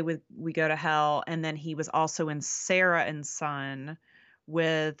Merrily We Go to Hell, and then he was also in Sarah and Son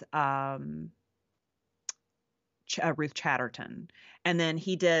with Ruth Chatterton. And then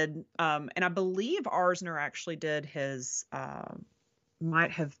he did, and I believe Arzner actually did his,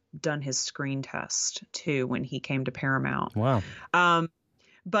 might have done his screen test too when he came to Paramount. Wow.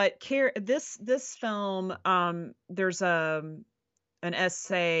 But this film, there's an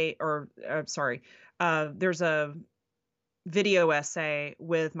essay, or sorry, there's a video essay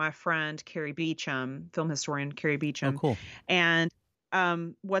with my friend Carrie Beecham, film historian Carrie Beecham. Oh, cool. And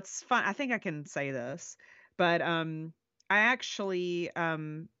what's fun, I think I can say this, but I actually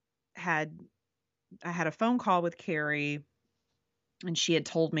had a phone call with Carrie, and she had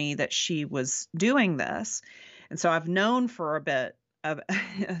told me that she was doing this, and so I've known for a bit of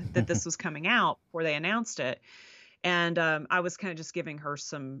that this was coming out before they announced it. And I was kind of just giving her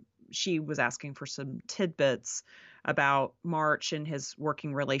she was asking for some tidbits about March and his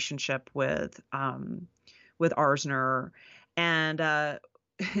working relationship with Arzner. And our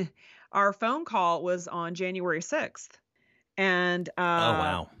phone call was on January 6th. And oh,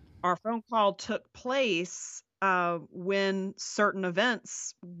 wow. Our phone call took place when certain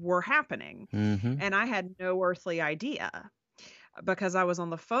events were happening. Mm-hmm. And I had no earthly idea, because I was on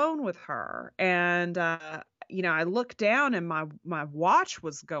the phone with her, and I looked down, and my watch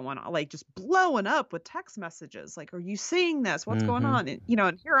was going on, like, just blowing up with text messages, like, "Are you seeing this? What's going on?" And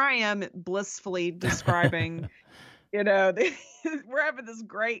and here I am blissfully describing, we're having this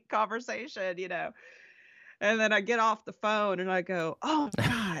great conversation, and then I get off the phone and I go, "Oh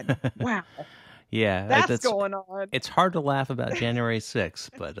God, wow." Yeah, that's going on. It's hard to laugh about January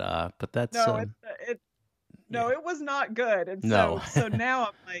 6th, but that's no, it was not good. And no. so now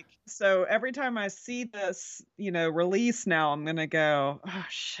I'm like, so every time I see this, release now, I'm going to go, oh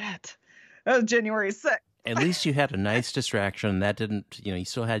shit, that was January 6th. At least you had a nice distraction. That didn't, you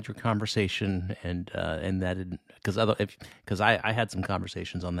still had your conversation, and that didn't, because I had some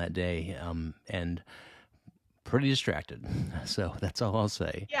conversations on that day, and pretty distracted. So that's all I'll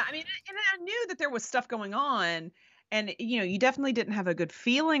say. Yeah. I mean, and I knew that there was stuff going on, and, you definitely didn't have a good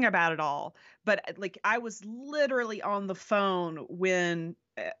feeling about it all. But like, I was literally on the phone when,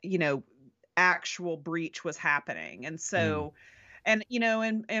 actual breach was happening. And so, and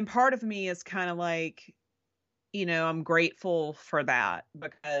part of me is kind of like, I'm grateful for that,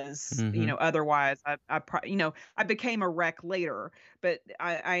 because, otherwise I became a wreck later, but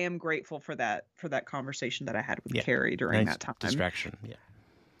I am grateful for that conversation that I had with Carrie during that time. Distraction. Yeah.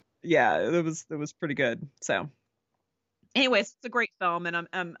 Yeah. It was pretty good. So anyways, it's a great film, and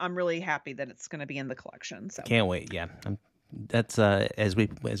I'm really happy that it's going to be in the collection. So can't wait. Yeah. That's as we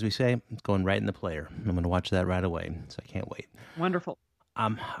say, it's going right in the player. I'm going to watch that right away. So I can't wait. Wonderful.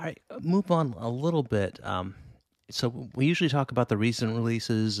 All right, move on a little bit. So we usually talk about the recent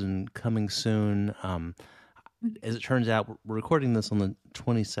releases and coming soon. As it turns out, we're recording this on the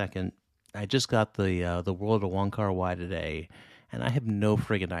 22nd. I just got the World of Wong Kar-wai today, and I have no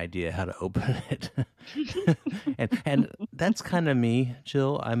friggin' idea how to open it. and that's kind of me,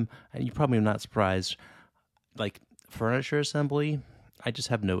 Jill. You're probably not surprised. Like furniture assembly, I just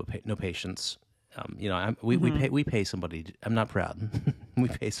have no patience. We pay somebody. I'm not proud. We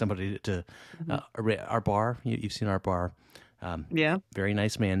pay somebody to our bar. You've seen our bar. Yeah, very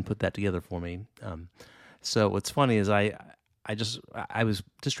nice man put that together for me. So what's funny is I was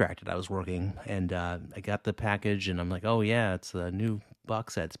distracted. I was working, and I got the package, and I'm like, oh yeah, it's a new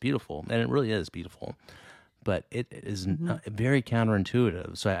box set. It's beautiful, and it really is beautiful. But it is very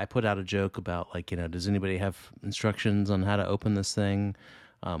counterintuitive. So I put out a joke about, like, does anybody have instructions on how to open this thing?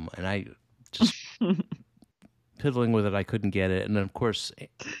 And I just piddling with it. I couldn't get it. And then, of course,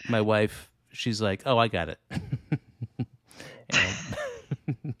 my wife, she's like, oh, I got it.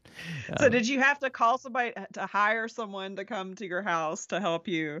 So did you have to call somebody to hire someone to come to your house to help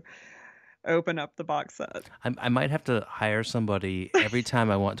you open up the box set. I might have to hire somebody every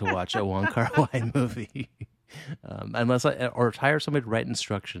time I want to watch a Wong Kar-wai movie. Unless or hire somebody to write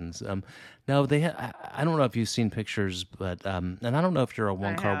instructions. No, I don't know if you've seen pictures, but and I don't know if you're a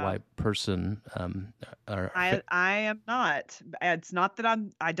Wong I Kar-wai have. person. Or I am not. It's not that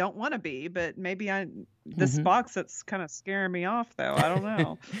I don't want to be, but maybe this Mhm. box that's kind of scaring me off though. I don't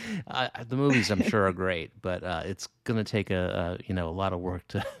know. The movies I'm sure are great, but it's gonna take a lot of work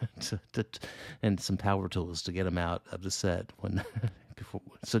to and some power tools to get them out of the set when before.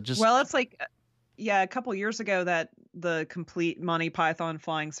 So just Well, it's like yeah, a couple years ago that the complete Monty Python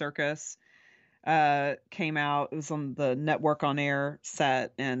Flying Circus came out. It was on the Network on Air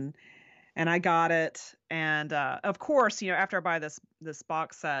set, and I got it. And of course, after I buy this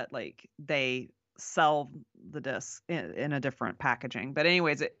box set, like they sell the disc in a different packaging. But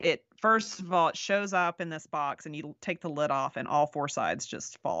anyways, it first of all, it shows up in this box, and you take the lid off, and all four sides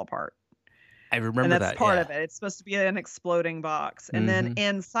just fall apart. I And remember that's that. part Yeah. of it. It's supposed to be an exploding box. And then Hmm.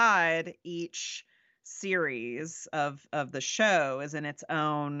 inside each series of the show is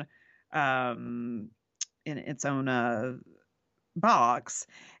um in its own box,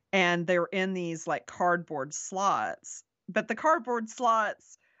 and they're in these like cardboard slots, but the cardboard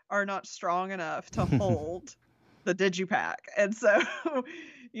slots are not strong enough to hold the digipack. And so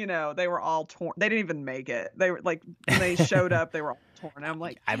they were all torn. They didn't even make it. They were like, when they showed up, they were all torn. I'm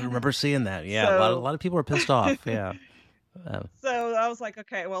like, I damn it. remember seeing that. Yeah, a So lot of people are pissed off. Yeah. Uh, so I was like,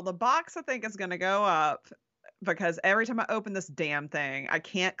 okay, well, the box I think is going to go up because every time I open this damn thing, I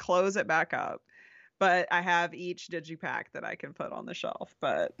can't close it back up. But I have each digipack that I can put on the shelf.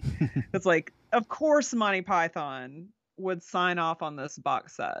 But it's like, of course, Monty Python would sign off on this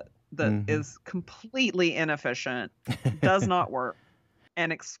box set that mhm. is completely inefficient, does not work,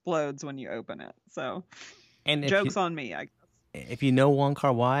 and explodes when you open it. So And jokes on me, I guess. if you know Wong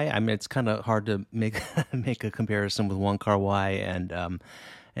Kar-wai, I mean, it's kind of hard to make make a comparison with Wong Kar-wai and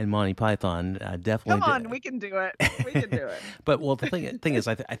Monty Python. Come Definitely. on, we can do it. We can do it. But well, the thing is,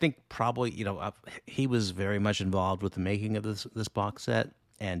 I think probably he was very much involved with the making of this box set,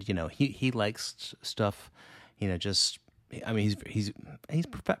 and he likes stuff, just I mean he's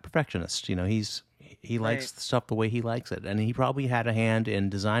perfectionist. He Right. likes the stuff the way he likes it, and he probably had a hand in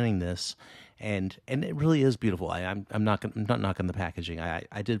designing this, and it really is beautiful. I'm not knocking the packaging.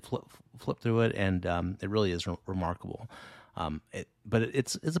 I did flip through it, and it really is remarkable. But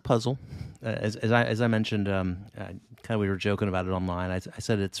it's a puzzle, as I mentioned. Kind of we were joking about it online. I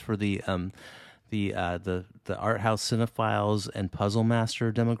said it's for the art house cinephiles and puzzle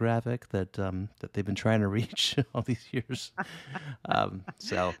master demographic that they've been trying to reach all these years.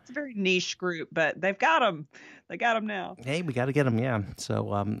 So It's a very niche group, but they've got them. They got them now. hey, we got to get them. Yeah.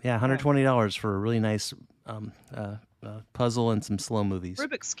 So yeah, Yeah. $120 for a really nice puzzle and some slow movies.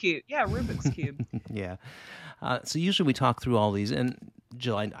 Rubik's Cube. Yeah, Rubik's Cube. Yeah. So usually we talk through all these, and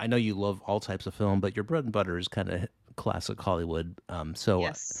Jill, I know you love all types of film, but your bread and butter is kind of classic Hollywood. So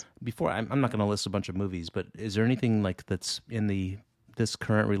Yes. before I'm not going to list a bunch of movies, but is there anything like that's in this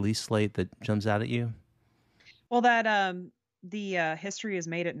current release slate that jumps out at you? Well, that the History is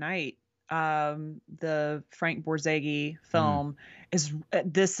Made at Night, the Frank Borzage Mm. film is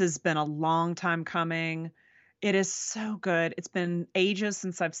this has been a long time coming. It is so good. It's been ages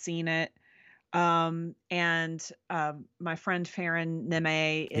since I've seen it. And my friend Farron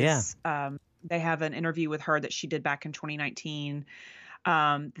Neme Yeah. they have an interview with her that she did back in 2019.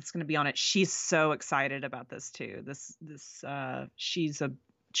 That's going to be on it. She's so excited about this too. She's a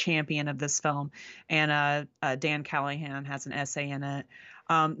champion of this film, and Dan Callahan has an essay in it.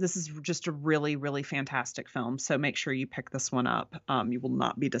 This is just a really, really fantastic film. So make sure you pick this one up. You will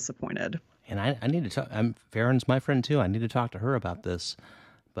not be disappointed. And I need to talk. Farron's my friend too. I need to talk to her about this.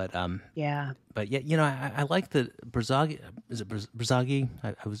 But Yeah. yeah, I like that Brzagi. Is it Brzagi?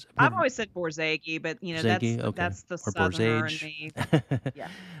 I've always said Borzage, but Brzagi, okay, that's the or southerner in Borzage. me. Yeah.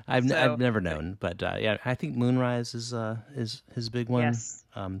 I've So never known, but yeah, I think Moonrise is his big one. yes,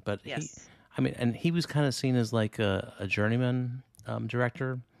 But yes, and he was kind of seen as like a journeyman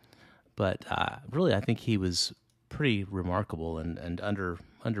director, but really, I think he was pretty remarkable and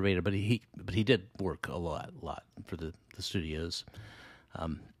underrated. But he did work a lot for the studios.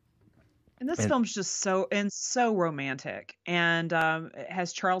 and this And film's just so romantic, and it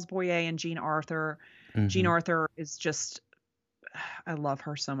has Charles Boyer and Jean Arthur. Jean mhm, Arthur is just I love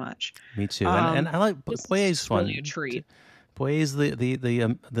her so much. me too. And Um, I like Boyer's just really a fun. treat. Boyer's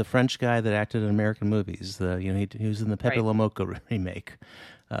the French guy that acted in American movies. He was in the Pepe Right, Le Moko remake.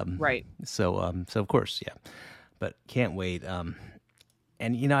 Um, right. so of course, yeah. But can't wait. And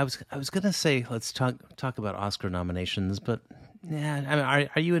I was gonna say let's talk about Oscar nominations, but Yeah, I mean,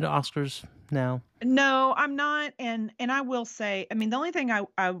 are you into Oscars now? No, I'm not, and I will say, I mean, the only thing I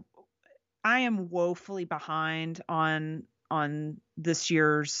am woefully behind on this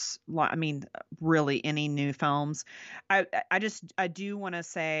year's I mean, really any new films. I do want to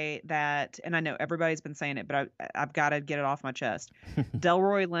say that, and I know everybody's been saying it, but I've got to get it off my chest.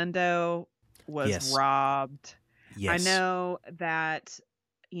 Delroy Lindo was Yes, robbed. I yes, know that,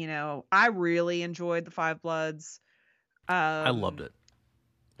 I really enjoyed The Five Bloods. I loved Um it.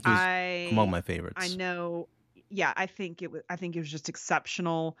 It was among I my I favorites. know, yeah, I think it was just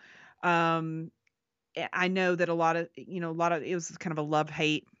exceptional. Um I know that a lot of it was kind of a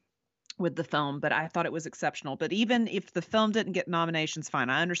love-hate with the film, but I thought it was exceptional. But even if the film didn't get nominations, fine.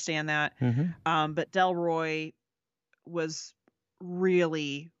 I understand that. Hmm. But Delroy was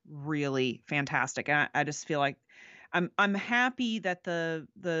really, really fantastic. And I just feel like I'm happy that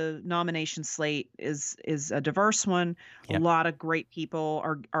the nomination slate is a diverse one. A Yep. lot of great people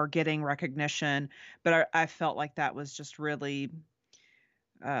are getting recognition, but I felt like that was just really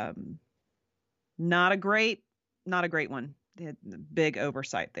um, not a great not a great one. They had big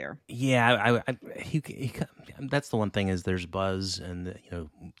oversight there. Yeah, that's the one thing is there's buzz, and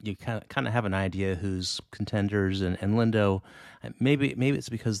you kind of have an idea who's contenders, and Lindo, maybe it's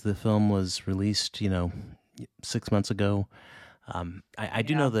because the film was released 6 months ago. I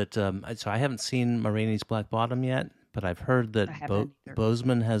do know Yeah, that. So I haven't seen Ma Rainey's Black Bottom yet, but I've heard I that haven't either.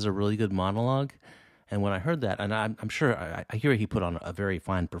 Bozeman has a really good monologue. And when I heard that, and I'm sure I hear he put on a very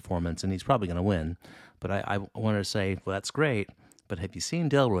fine performance, and he's probably going to win. But I wanted to say, well, that's great. But have you seen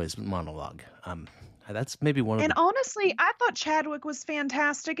Delroy's monologue? That's maybe one of And the. honestly, I thought Chadwick was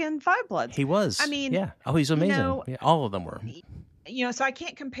fantastic in Five Bloods. He I was, mean, yeah. Oh, he's you amazing. know, Yeah, all of them were. so I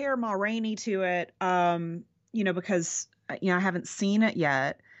can't compare Ma Rainey to it, because I haven't seen it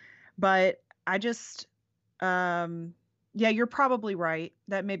yet. But I just, yeah, you're probably right.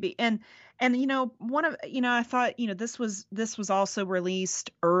 That may be, and one of I thought this was also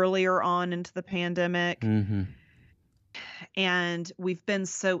released earlier on into the pandemic, Hmm. and we've been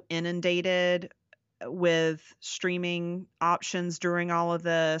so inundated with streaming options during all of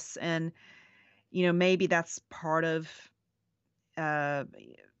this, and maybe that's uh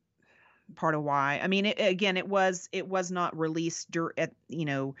part of why. I mean, again, it was not released at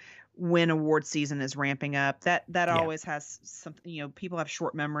when award season is ramping up. That Yeah, always has something. People have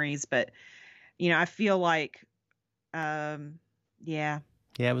short memories, but I feel like, um, yeah,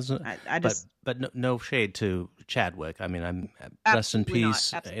 yeah. It was, I but just no shade to Chadwick. I mean, I'm rest in absolutely not,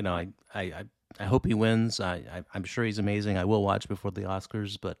 peace. absolutely not. I hope he wins. I'm sure he's amazing. I will watch before the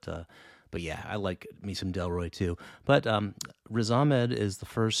Oscars, but yeah, I like me some Delroy too. But Riz Ahmed is the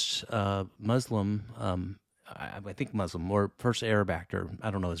first Muslim, I think Muslim or first Arab actor.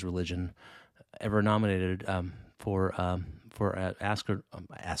 I don't know his religion, ever nominated for an Oscar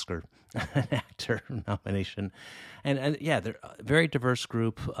an actor nomination, and yeah, they're a very diverse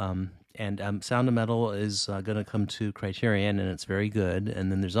group. And Sound of Metal is going to come to Criterion, and it's very good.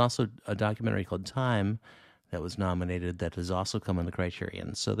 And then there's also a documentary called Time that was nominated that has also come on the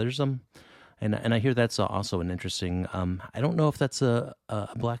Criterion. So there's and I hear that's also an interesting. I don't know if that's a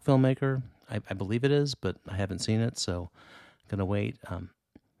black filmmaker. I believe it is, but I haven't seen it, so gonna wait.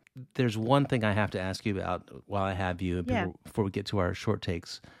 There's one thing I have to ask you about while I have you Yeah, before we get to our short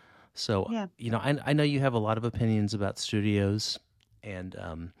takes. So, yeah, I know you have a lot of opinions about studios, and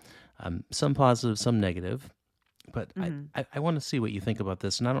some positive, some negative. But hmm I want to see what you think about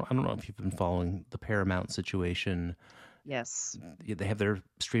this. And I don't know if you've been following the Paramount situation. yes, They have their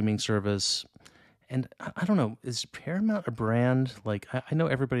streaming service, and I don't know, is Paramount a brand? Like I know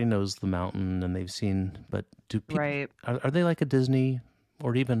everybody knows The Mountain and they've seen, but do people right. are they like a Disney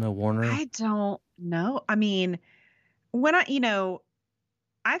or even a Warner? I don't know. I mean, when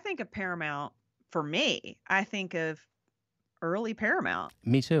I think of Paramount, for me, I think of early Paramount.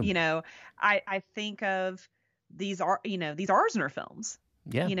 Me too. You know, I think of these Arzner films,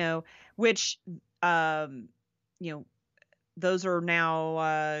 Yeah. which um, you know, those are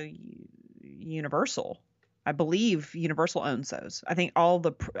now Universal. I believe Universal owns those. I think all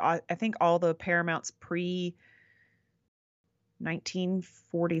the Paramounts pre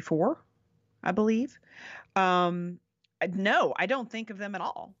 1944, I believe. Um, no, I don't think of them at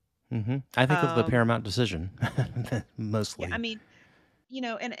all. I think of the Um, Paramount decision yeah, I mostly. mean,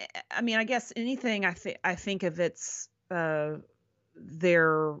 and I mean, I guess anything I think of it's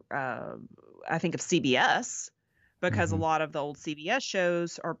their I think of CBS, because a Hmm. lot of the old CBS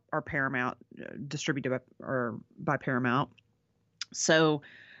shows are Paramount, distributed by Paramount. So,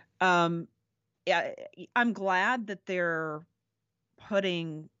 um, yeah, I'm glad that they're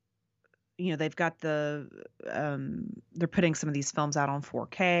putting they've got they're putting some of these films out on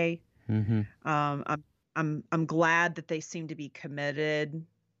 4K. Hmm. Um, I'm glad that they seem to be committed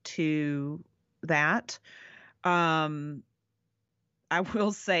to that. Um, I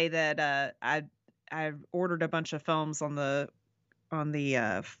will say that I ordered a bunch of films on the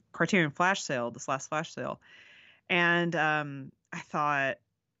Criterion flash sale, this last flash sale, and I thought,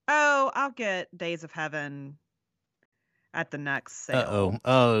 oh, I'll get Days of Heaven at the next Uh-oh. sale.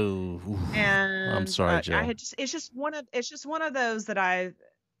 Oh, oof. I'm And sorry, I Jill. had just it's just one of those that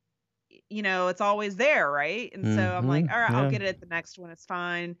it's always there, right? And so I'm like, Hmm. all right, I'll Yeah. get it at the next one. It's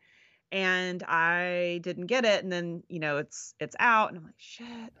fine. And I didn't get it, and then it's out, and I'm like,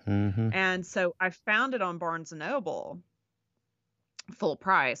 shit. Hmm. And so I found it on Barnes and Noble full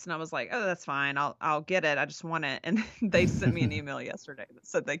price, and I was like, oh, that's fine. I'll get it. I just want it. And they sent me an email yesterday that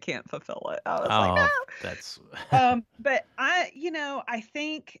said they can't fulfill it. I was like, Oh, no. that's But I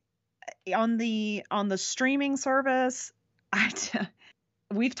think on the streaming service,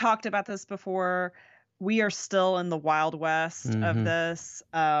 we've talked about this before. We are still in the wild west of hmm. this,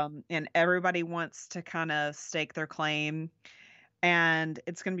 and everybody wants to kind of stake their claim. And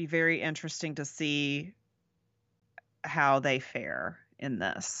it's going to be very interesting to see how they fare in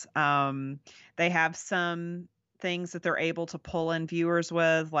this. They have some things that they're able to pull in viewers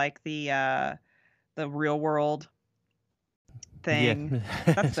with, like the real world Yeah, thing.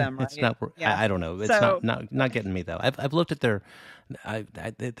 That's them, it's right? not. Yeah. I don't know. It's So not getting me though. I've looked at their.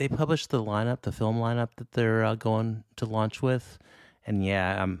 They published the lineup, the film lineup that they're going to launch with, and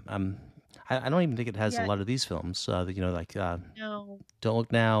yeah, I don't even think it has a yeah, lot of these films. Like no, Don't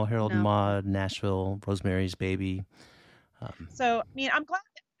Look Now, Harold and no. Maude, Nashville, Rosemary's Baby. So I mean, I'm glad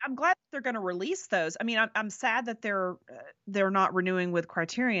that they're going to release those. I mean, I'm sad that they're not renewing with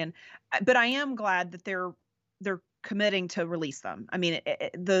Criterion, but I am glad that they're committing to release them. I mean,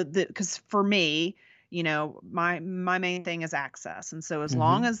 because for me, my main thing is access, and so as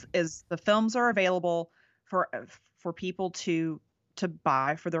long Hmm. as the films are available for people to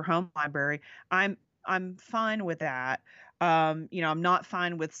buy for their home library, I'm fine with that. I'm not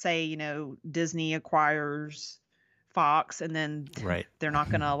fine with, say, Disney acquires Fox, and then Right. they're not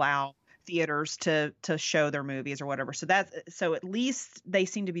going to allow theaters to show their movies or whatever. So at least they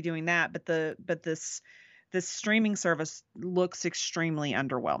seem to be doing that, but this streaming service looks extremely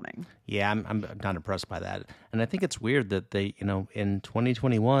underwhelming. Yeah, I'm not impressed by that, and I think it's weird that they, in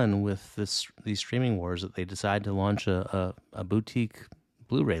 2021 with these streaming wars, that they decide to launch a boutique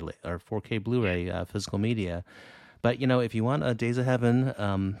Blu-ray or 4K Blu-ray physical media. But if you want a Days of Heaven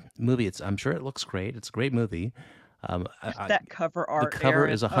movie, I'm sure it looks great. It's a great movie. That cover The art, cover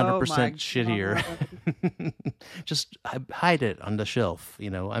is Aaron. Oh 100% my shittier. god. Just hide it on the shelf.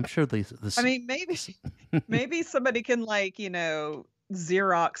 I'm sure I mean, maybe somebody can, like,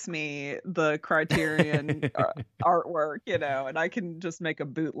 Xerox me the Criterion artwork, and I can just make a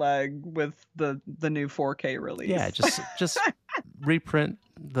bootleg with the new 4K Yeah, release. just reprint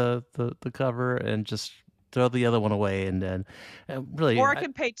the cover and just throw the other one away, and then really, Or I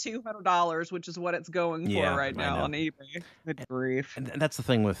can pay $200, which is what it's going for yeah, right I now know. on eBay. Good grief. And that's the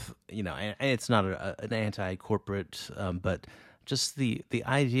thing with and it's not an anti-corporate, but just the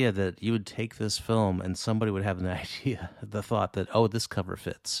idea that you would take this film and somebody would have an idea, the thought that, oh, this cover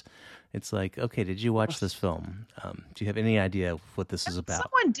fits. It's like, okay, did you watch this film? Do you have any idea what this is about?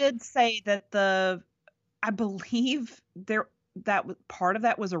 Someone did say that I believe part of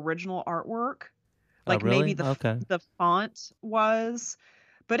that was original artwork. Oh, Like maybe really? Okay. the font was,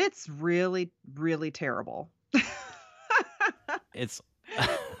 but it's really, really terrible. It's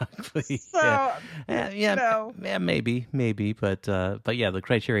ugly. Yeah. So, Yeah, maybe, but yeah, the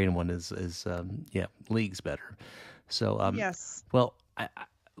Criterion one is yeah, leagues better. So yes. well,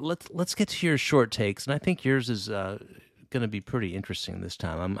 let's get to your short takes, and I think yours is going to be pretty interesting this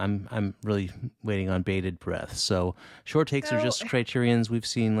time. I'm really waiting on bated breath. So short takes are So, just Criterions we've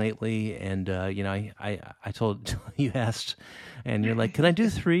seen lately, and I told you asked, and you're like, can I do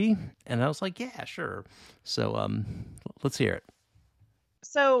 3? And I was like, yeah, sure. So let's hear it.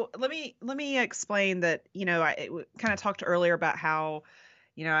 so let me explain that, I kind of talked earlier about how,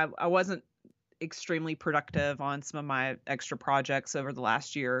 I wasn't extremely productive on some of my extra projects over the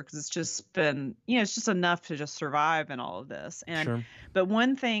last year, because it's just been, it's just enough to just survive in all of this. Sure. But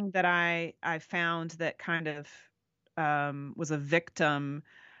one thing that I found that kind of was a victim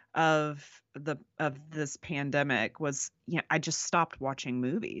of this pandemic was, I just stopped watching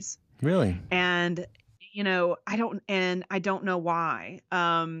movies. Really? And I don't know why.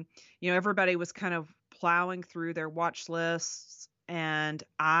 Everybody was kind of plowing through their watch lists, and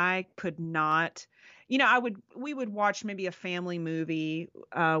I could not. we would watch maybe a family movie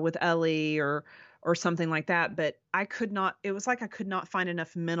with Ellie or something like that, but it was like I could not find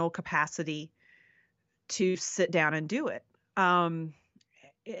enough mental capacity to sit down and do it.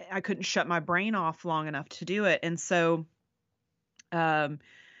 I couldn't shut my brain off long enough to do it. And so, um,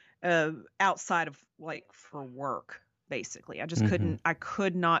 outside of like for work, basically, I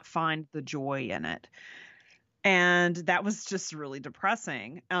could not find the joy in it. And that was just really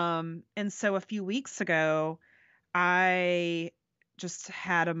depressing. And so a few weeks ago, I just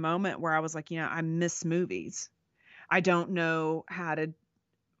had a moment where I was like, I miss movies. I don't know how to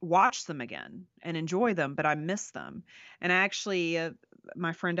watch them again and enjoy them, but I miss them. And I actually,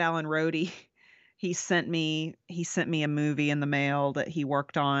 my friend Alan Rohde, he sent me a movie in the mail that he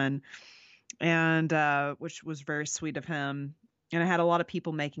worked on, and which was very sweet of him. And I had a lot of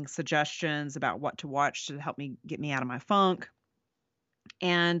people making suggestions about what to watch to help me get me out of my funk.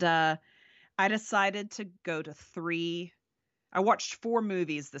 And I decided to go to three. I watched 4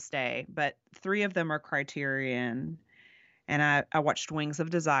 movies this day, but 3 of them are Criterion. And I watched Wings of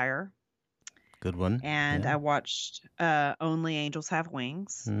Desire. Good one. And I watched Only Angels Have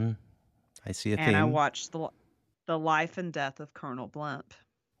Wings. I see a theme. And I watched The Life and Death of Colonel Blimp.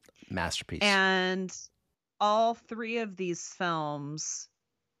 Masterpiece. And all 3 of these films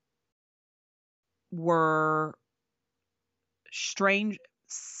were strange,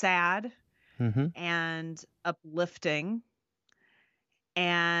 sad, and uplifting,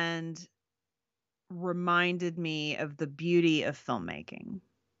 and reminded me of the beauty of filmmaking.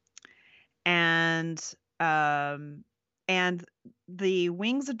 And the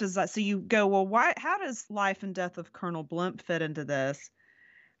Wings of Desire. So you go, well, how does Life and Death of Colonel Blimp fit into this?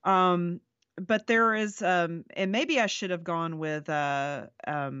 But there is, and maybe I should have gone with A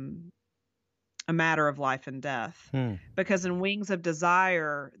Matter of Life and Death, because in Wings of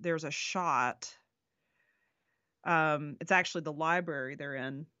Desire, there's a shot. It's actually the library they're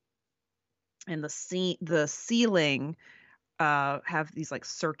in, and the ceiling have these like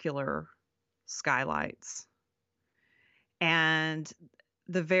circular skylights, and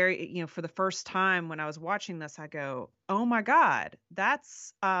for the first time when I was watching this, I go, oh my God,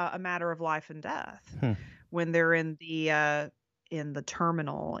 that's A Matter of Life and Death. When they're in the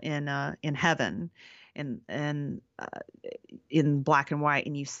terminal in heaven, and in black and white,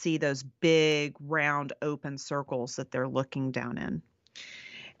 and you see those big round open circles that they're looking down in.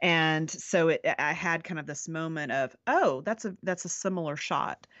 And so I had kind of this moment of, oh, that's a similar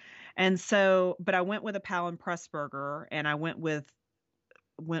shot. And so, but I went with a Palin Pressburger, and I went with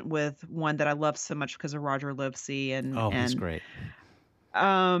one that I love so much because of Roger Livesey, and he's great.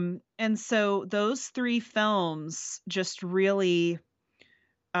 And so those 3 films just really,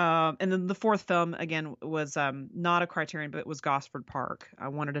 and then the 4th film again was not a Criterion, but it was Gosford Park. I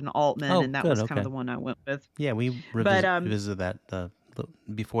wanted an Altman, and that was kind of the one I went with. Yeah, we revisited that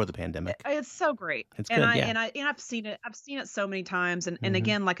before the pandemic. It's so great. It's and good. And I've seen it. I've seen it so many times. And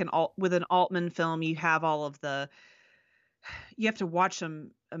again, like with an Altman film, you have you have to watch them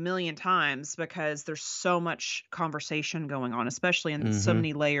a million times because there's so much conversation going on, especially in so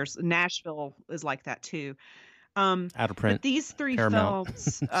many layers. Nashville is like that too. Out of print. But these 3 Paramount.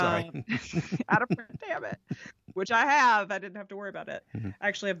 films, Sorry. out of print, damn it. Which I have. I didn't have to worry about it. I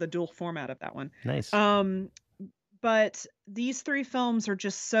actually have the dual format of that one. Nice. But these 3 films are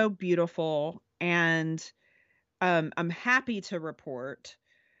just so beautiful, and I'm happy to report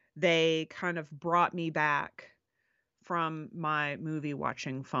they kind of brought me back from my movie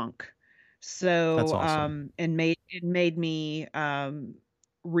watching funk. So that's awesome. And made me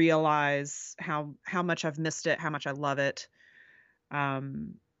realize how much I've missed it, how much I love it.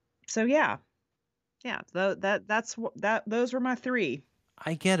 So yeah, those were my 3.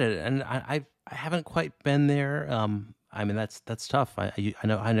 I get it, and I haven't quite been there. I mean, that's tough. I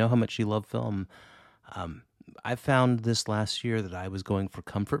know how much you love film. I found this last year that I was going for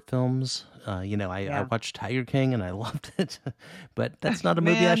comfort films. I watched Tiger King and I loved it, but that's not a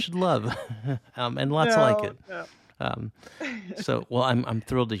movie I should love. And lots like it. No. So, well, I'm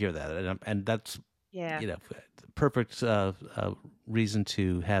thrilled to hear that, and that's perfect reason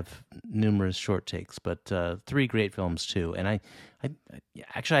to have numerous short takes, but 3 great films too. And I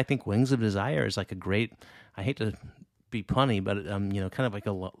think Wings of Desire is like a great. I hate to be punny, but kind of like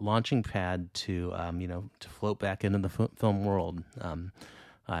a launching pad to to float back into the film world.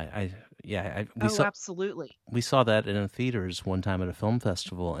 Absolutely. We saw that in the theaters one time at a film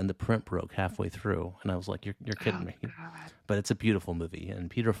festival, and the print broke halfway through, and I was like, "You're kidding me!" God. But it's a beautiful movie, and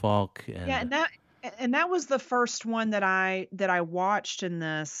Peter Falk. And that was the first one that I watched in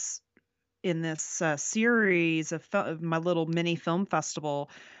this series of my little mini film festival.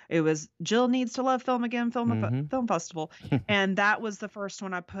 It was Jill Needs to Love Film Again Hmm. film festival, and that was the first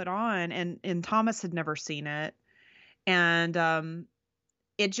one I put on, and Thomas had never seen it, and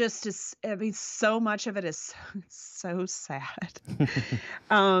it just is. I mean, so much of it is so sad.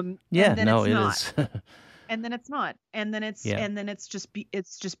 Yeah, And then no, it's it not, is. and then it's not, Yeah. and then it's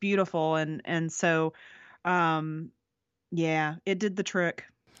just beautiful, and so um yeah, it did the trick.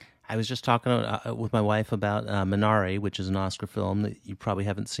 I was just talking with my wife about Minari, which is an Oscar film that you probably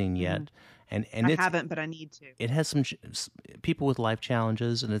haven't seen Mhm. yet, and I it's haven't, but I need to. it has some people with life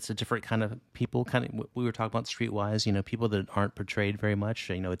challenges, and it's a different kind of people. Kind of we were talking about Streetwise, people that aren't portrayed very much.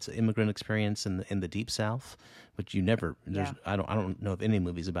 It's an immigrant experience in the Deep South, which you never. There's Yeah. I don't know of any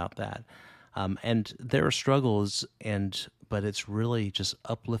movies about that, and there are struggles, but it's really just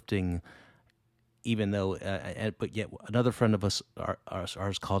uplifting. Even though, but yet another friend of us,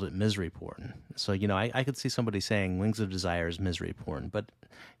 ours called it misery porn. So I could see somebody saying Wings of Desire is misery porn, but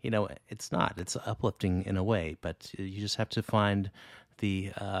it's not. It's uplifting in a way, but you just have to find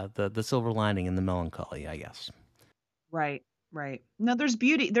the silver lining in the melancholy, I guess. Right. Right. No, there's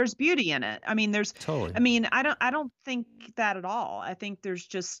beauty in it. I mean, Totally. I don't think that at all. I think there's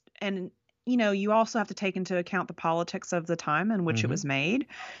just, and you also have to take into account the politics of the time in which it Hmm. was made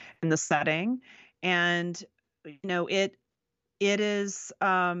and the setting. And it is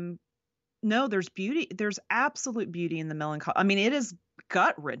no, there's absolute beauty in the melancholy. I mean, it is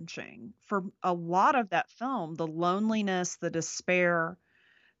gut wrenching for a lot of that film, the loneliness, the despair,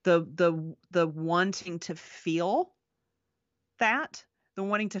 the wanting to feel that, the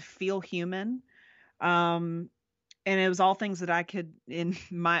wanting to feel human. Um, and it was all things that I could, in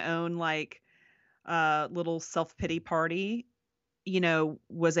my own like little self pity party,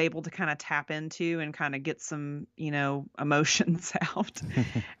 was able to kind of tap into and kind of get some, emotions out.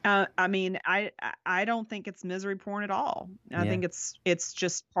 I mean, I don't think it's misery porn at all. I Yeah. think it's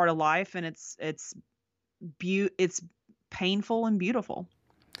just part of life, and it's painful and beautiful.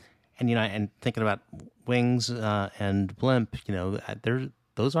 And thinking about Wings and Blimp,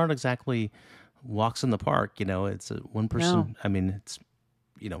 those aren't exactly walks in the park. It's one No. person. I mean, it's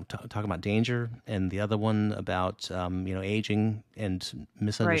talking about danger, and the other one about aging and Right.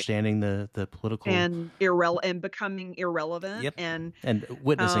 misunderstanding the political. And and becoming irrelevant, Yep. and And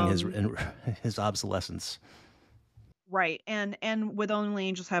witnessing his um his obsolescence. right, and with Only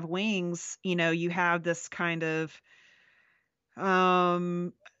Angels Have Wings, you have this kind of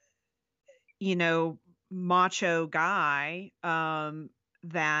um you know macho guy,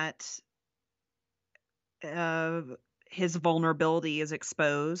 that uh his vulnerability is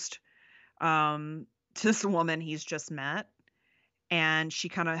exposed to this woman he's just met, and she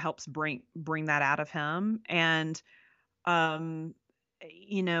kind of helps bring that out of him. And um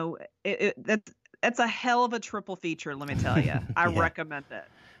you know that's a hell of a triple feature, let me tell you. I Yeah. recommend it.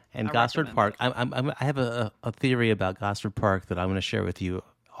 And I Gosford recommend Park. it. I have a theory about Gosford Park that I'm going to share with you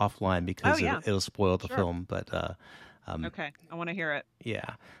offline Oh because yeah, it'll spoil the sure. film. But Okay, I want to hear it. yeah.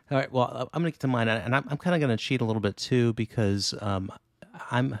 All right. Well, I'm going to get to mine, and I'm kind of going to cheat a little bit too because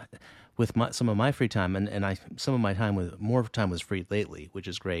I'm with some of my free time, and some of my time with more time was free lately, which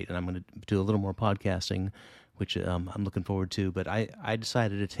is great, and I'm going to do a little more podcasting, which I'm looking forward to. But I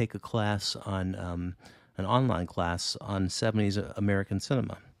decided to take a class on an online class on 70s American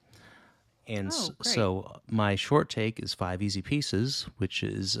cinema. And Oh, great. so my short take is Five Easy Pieces, which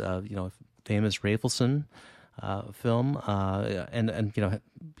is famous Rafelson film, and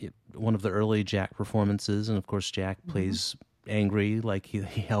one of the early Jack performances, and of course Jack Hmm. plays angry like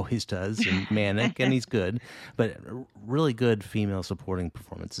he always does, and manic, and he's good, but really good female supporting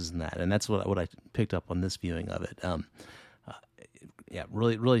performances in that, and that's what I picked up on this viewing of it. Yeah,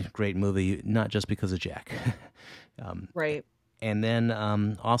 really really great movie, not just because of Jack. Right. And then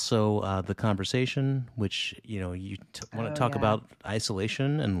also The Conversation, which you want to Oh talk yeah. about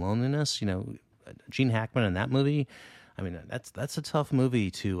isolation and loneliness. Gene Hackman in that movie. I mean, that's a tough movie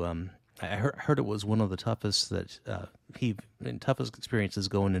to. I heard it was one of the toughest that toughest experiences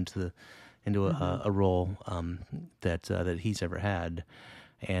going into Hmm. a role that he's ever had.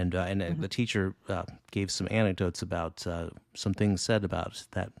 And Hmm. the teacher gave some anecdotes about some things said about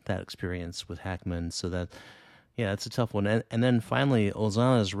that experience with Hackman. So that, yeah, it's a tough one. And then finally,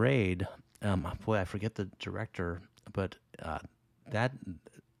 Ozana's Raid. Boy, I forget the director, but that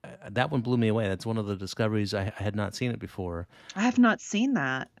that one blew me away. That's one of the discoveries. I had not seen it before. I have not seen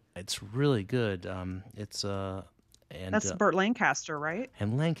that. It's really good. It's and That's Burt Lancaster, right?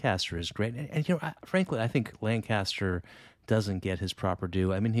 and Lancaster is great. And frankly, I think Lancaster doesn't get his proper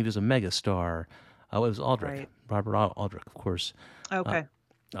due. I mean, he was a mega star. Oh, it was Aldrich, Right. Robert Aldrich, of course. Okay.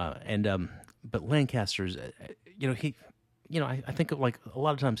 And but Lancaster's, he, I think of, like, a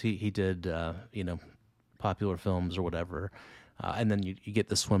lot of times he did popular films or whatever, and then you get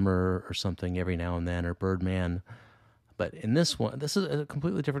The Swimmer or something every now and then, or Birdman. But in this one, this is a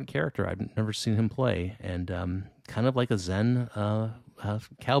completely different character. I've never seen him play, and kind of like a Zen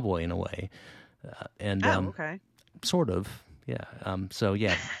cowboy in a way, and Okay. sort of, yeah. So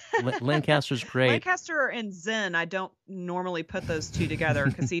yeah, Lancaster's great. Lancaster and Zen, I don't normally put those two together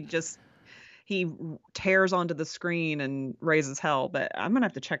because he tears onto the screen and raises hell. But I'm gonna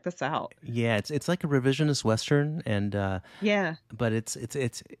have to check this out. Yeah, it's like a revisionist western, and Yeah. but it's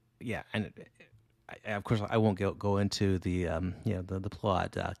yeah, and of course I won't go into the the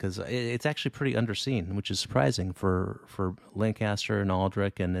plot, because it's actually pretty underseen, which is surprising for Lancaster and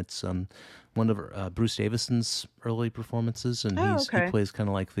Aldrich, and it's one of Bruce Davison's early performances, and he plays kind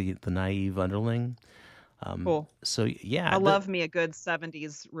of like the naive underling. Cool. So yeah, I love me a good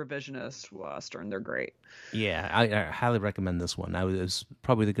 70s revisionist western. They're great. Yeah, I highly recommend this one. It was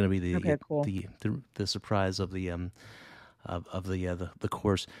probably going to be Cool. the surprise of the the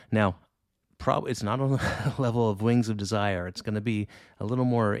course. Now, probably it's not on the level of Wings of Desire. It's going to be a little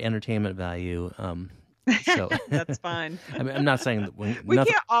more entertainment value. So that's fine. I mean, I'm not saying that we can't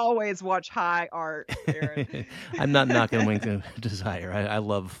always watch high art, Aaron. I'm not knocking Wings of Desire. I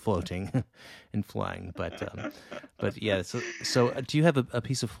love floating and flying, but yeah. So do you have a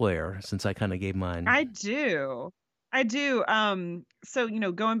piece of flair? Since I kind of gave mine. I do. So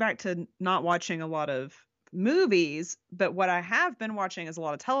going back to not watching a lot of movies, but what I have been watching is a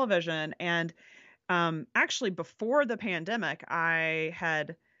lot of television. And actually, before the pandemic, I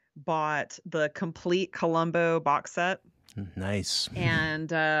had bought the complete Columbo box set. Nice.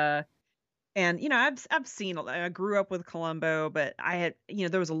 And I've seen, I grew up with Columbo, but I had,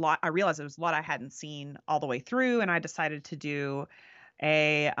 there was a lot, I realized there was a lot I hadn't seen all the way through, and I decided to do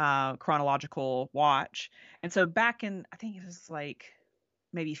a chronological watch. And so back in, I think it was like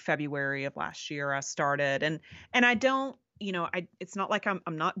maybe February of last year, I started, and I don't, it's not like I'm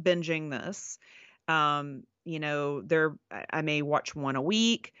not binging this. I may watch one a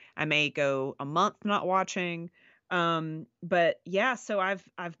week. I may go a month not watching. But yeah, so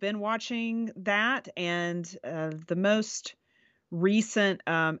I've been watching that, and the most recent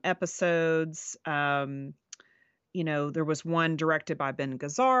episodes, there was one directed by Ben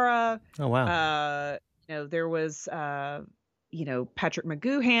Gazzara. Oh wow. There was Patrick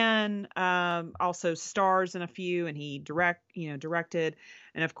McGoohan also stars in a few, and he directed,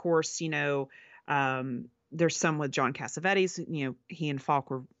 and of course, there's some with John Cassavetes. He and Falk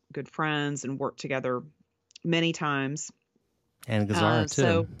were good friends and worked together many times. And Gazzara too.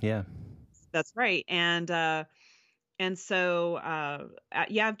 So, yeah, that's right. And so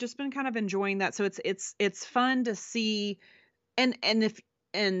I've just been kind of enjoying that. So it's fun to see, and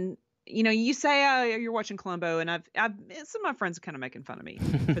you say, oh, you're watching Columbo, and I've some of my friends are kind of making fun of me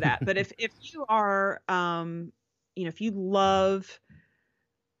for that. But if you are, if you love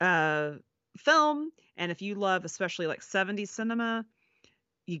film, and if you love especially like 70s cinema,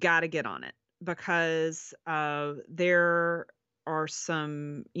 you got to get on it, because there are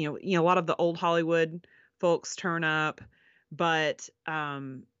some, a lot of the old Hollywood folks turn up, but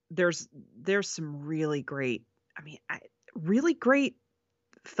there's some really great, really great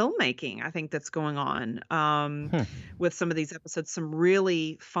filmmaking, I think, that's going on with some of these episodes. Some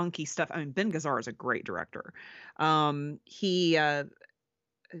really funky stuff. Ben Gazzara is a great director. He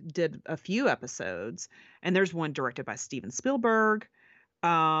did a few episodes, and there's one directed by Steven Spielberg.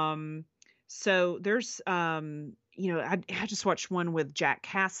 So there's I just watched one with Jack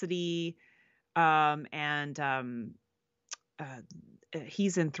Cassidy, and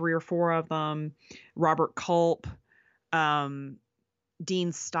he's in 3 or 4 of them. Robert Culp,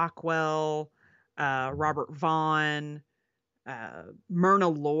 Dean Stockwell, Robert Vaughn, Myrna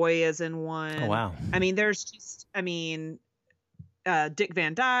Loy is in one. Oh wow. There's just, Dick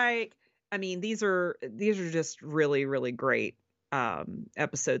Van Dyke. These are just really, really great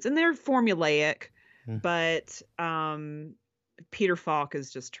episodes, and they're formulaic, but Peter Falk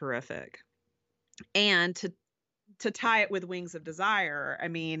is just terrific. And to tie it with Wings of Desire,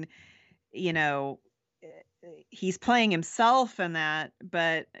 he's playing himself in that,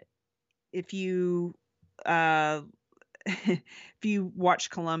 but if you if you watch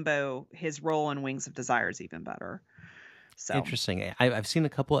Columbo, his role in Wings of Desire is even better. So interesting. I've seen a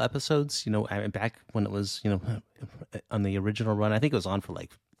couple episodes, back when it was, on the original run. I think it was on for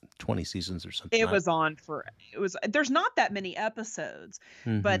like 20 seasons or something. There's not that many episodes,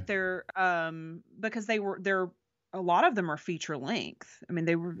 but they're because they're a lot of them are feature length.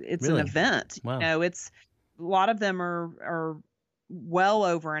 It's really? An event. Wow. It's a lot of them are well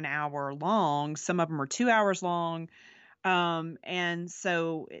over an hour long. Some of them are 2 hours long. And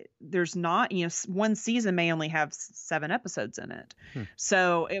so there's not, one season may only have 7 episodes in it. Hmm.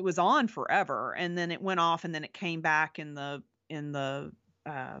 So it was on forever, and then it went off, and then it came back in the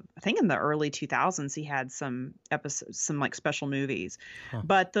I think in the early 2000s he had some episodes, some like special movies. Huh.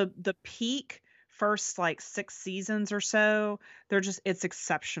 But the peak first like 6 seasons or so, it's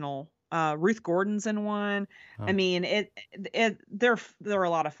exceptional. Ruth Gordon's in one. Oh. I mean, they're a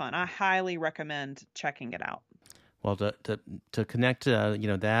lot of fun. I highly recommend checking it out. Well, to connect,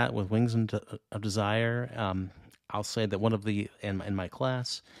 that with Wings of Desire, I'll say that one of in my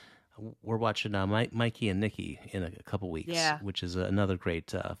class, we're watching Mikey and Nikki in a couple weeks, Yeah. which is another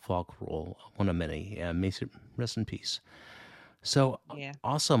great folk role, one of many. May she rest in peace. So Yeah.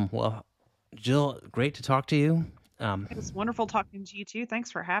 awesome. Well, Jill, great to talk to you. It was wonderful talking to you too.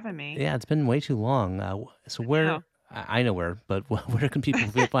 Thanks for having me. Yeah, it's been way too long. So where? I know where, but where can people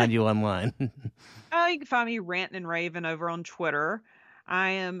find you online? You can find me ranting and raving over on Twitter. I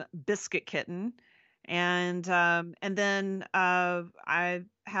am Biscuit Kitten, and then I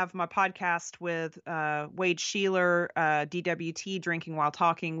have my podcast with Wade Sheeler, DWT, Drinking While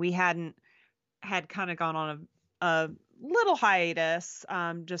Talking. We had kind of gone on a little hiatus,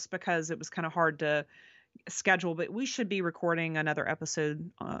 just because it was kind of hard to schedule, but we should be recording another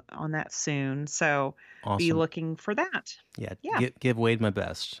episode on that soon. So Awesome. Be looking for that. Yeah. Yeah. Give Wade my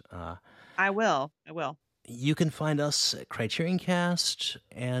best. I will. You can find us at Criterion Cast,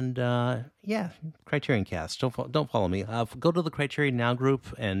 and Criterion Cast. Don't follow me. Go to the Criterion Now group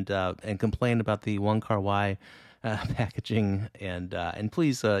and complain about the Wong Kar-wai packaging, and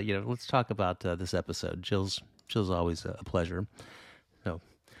please let's talk about this episode. Jill's always a pleasure. No,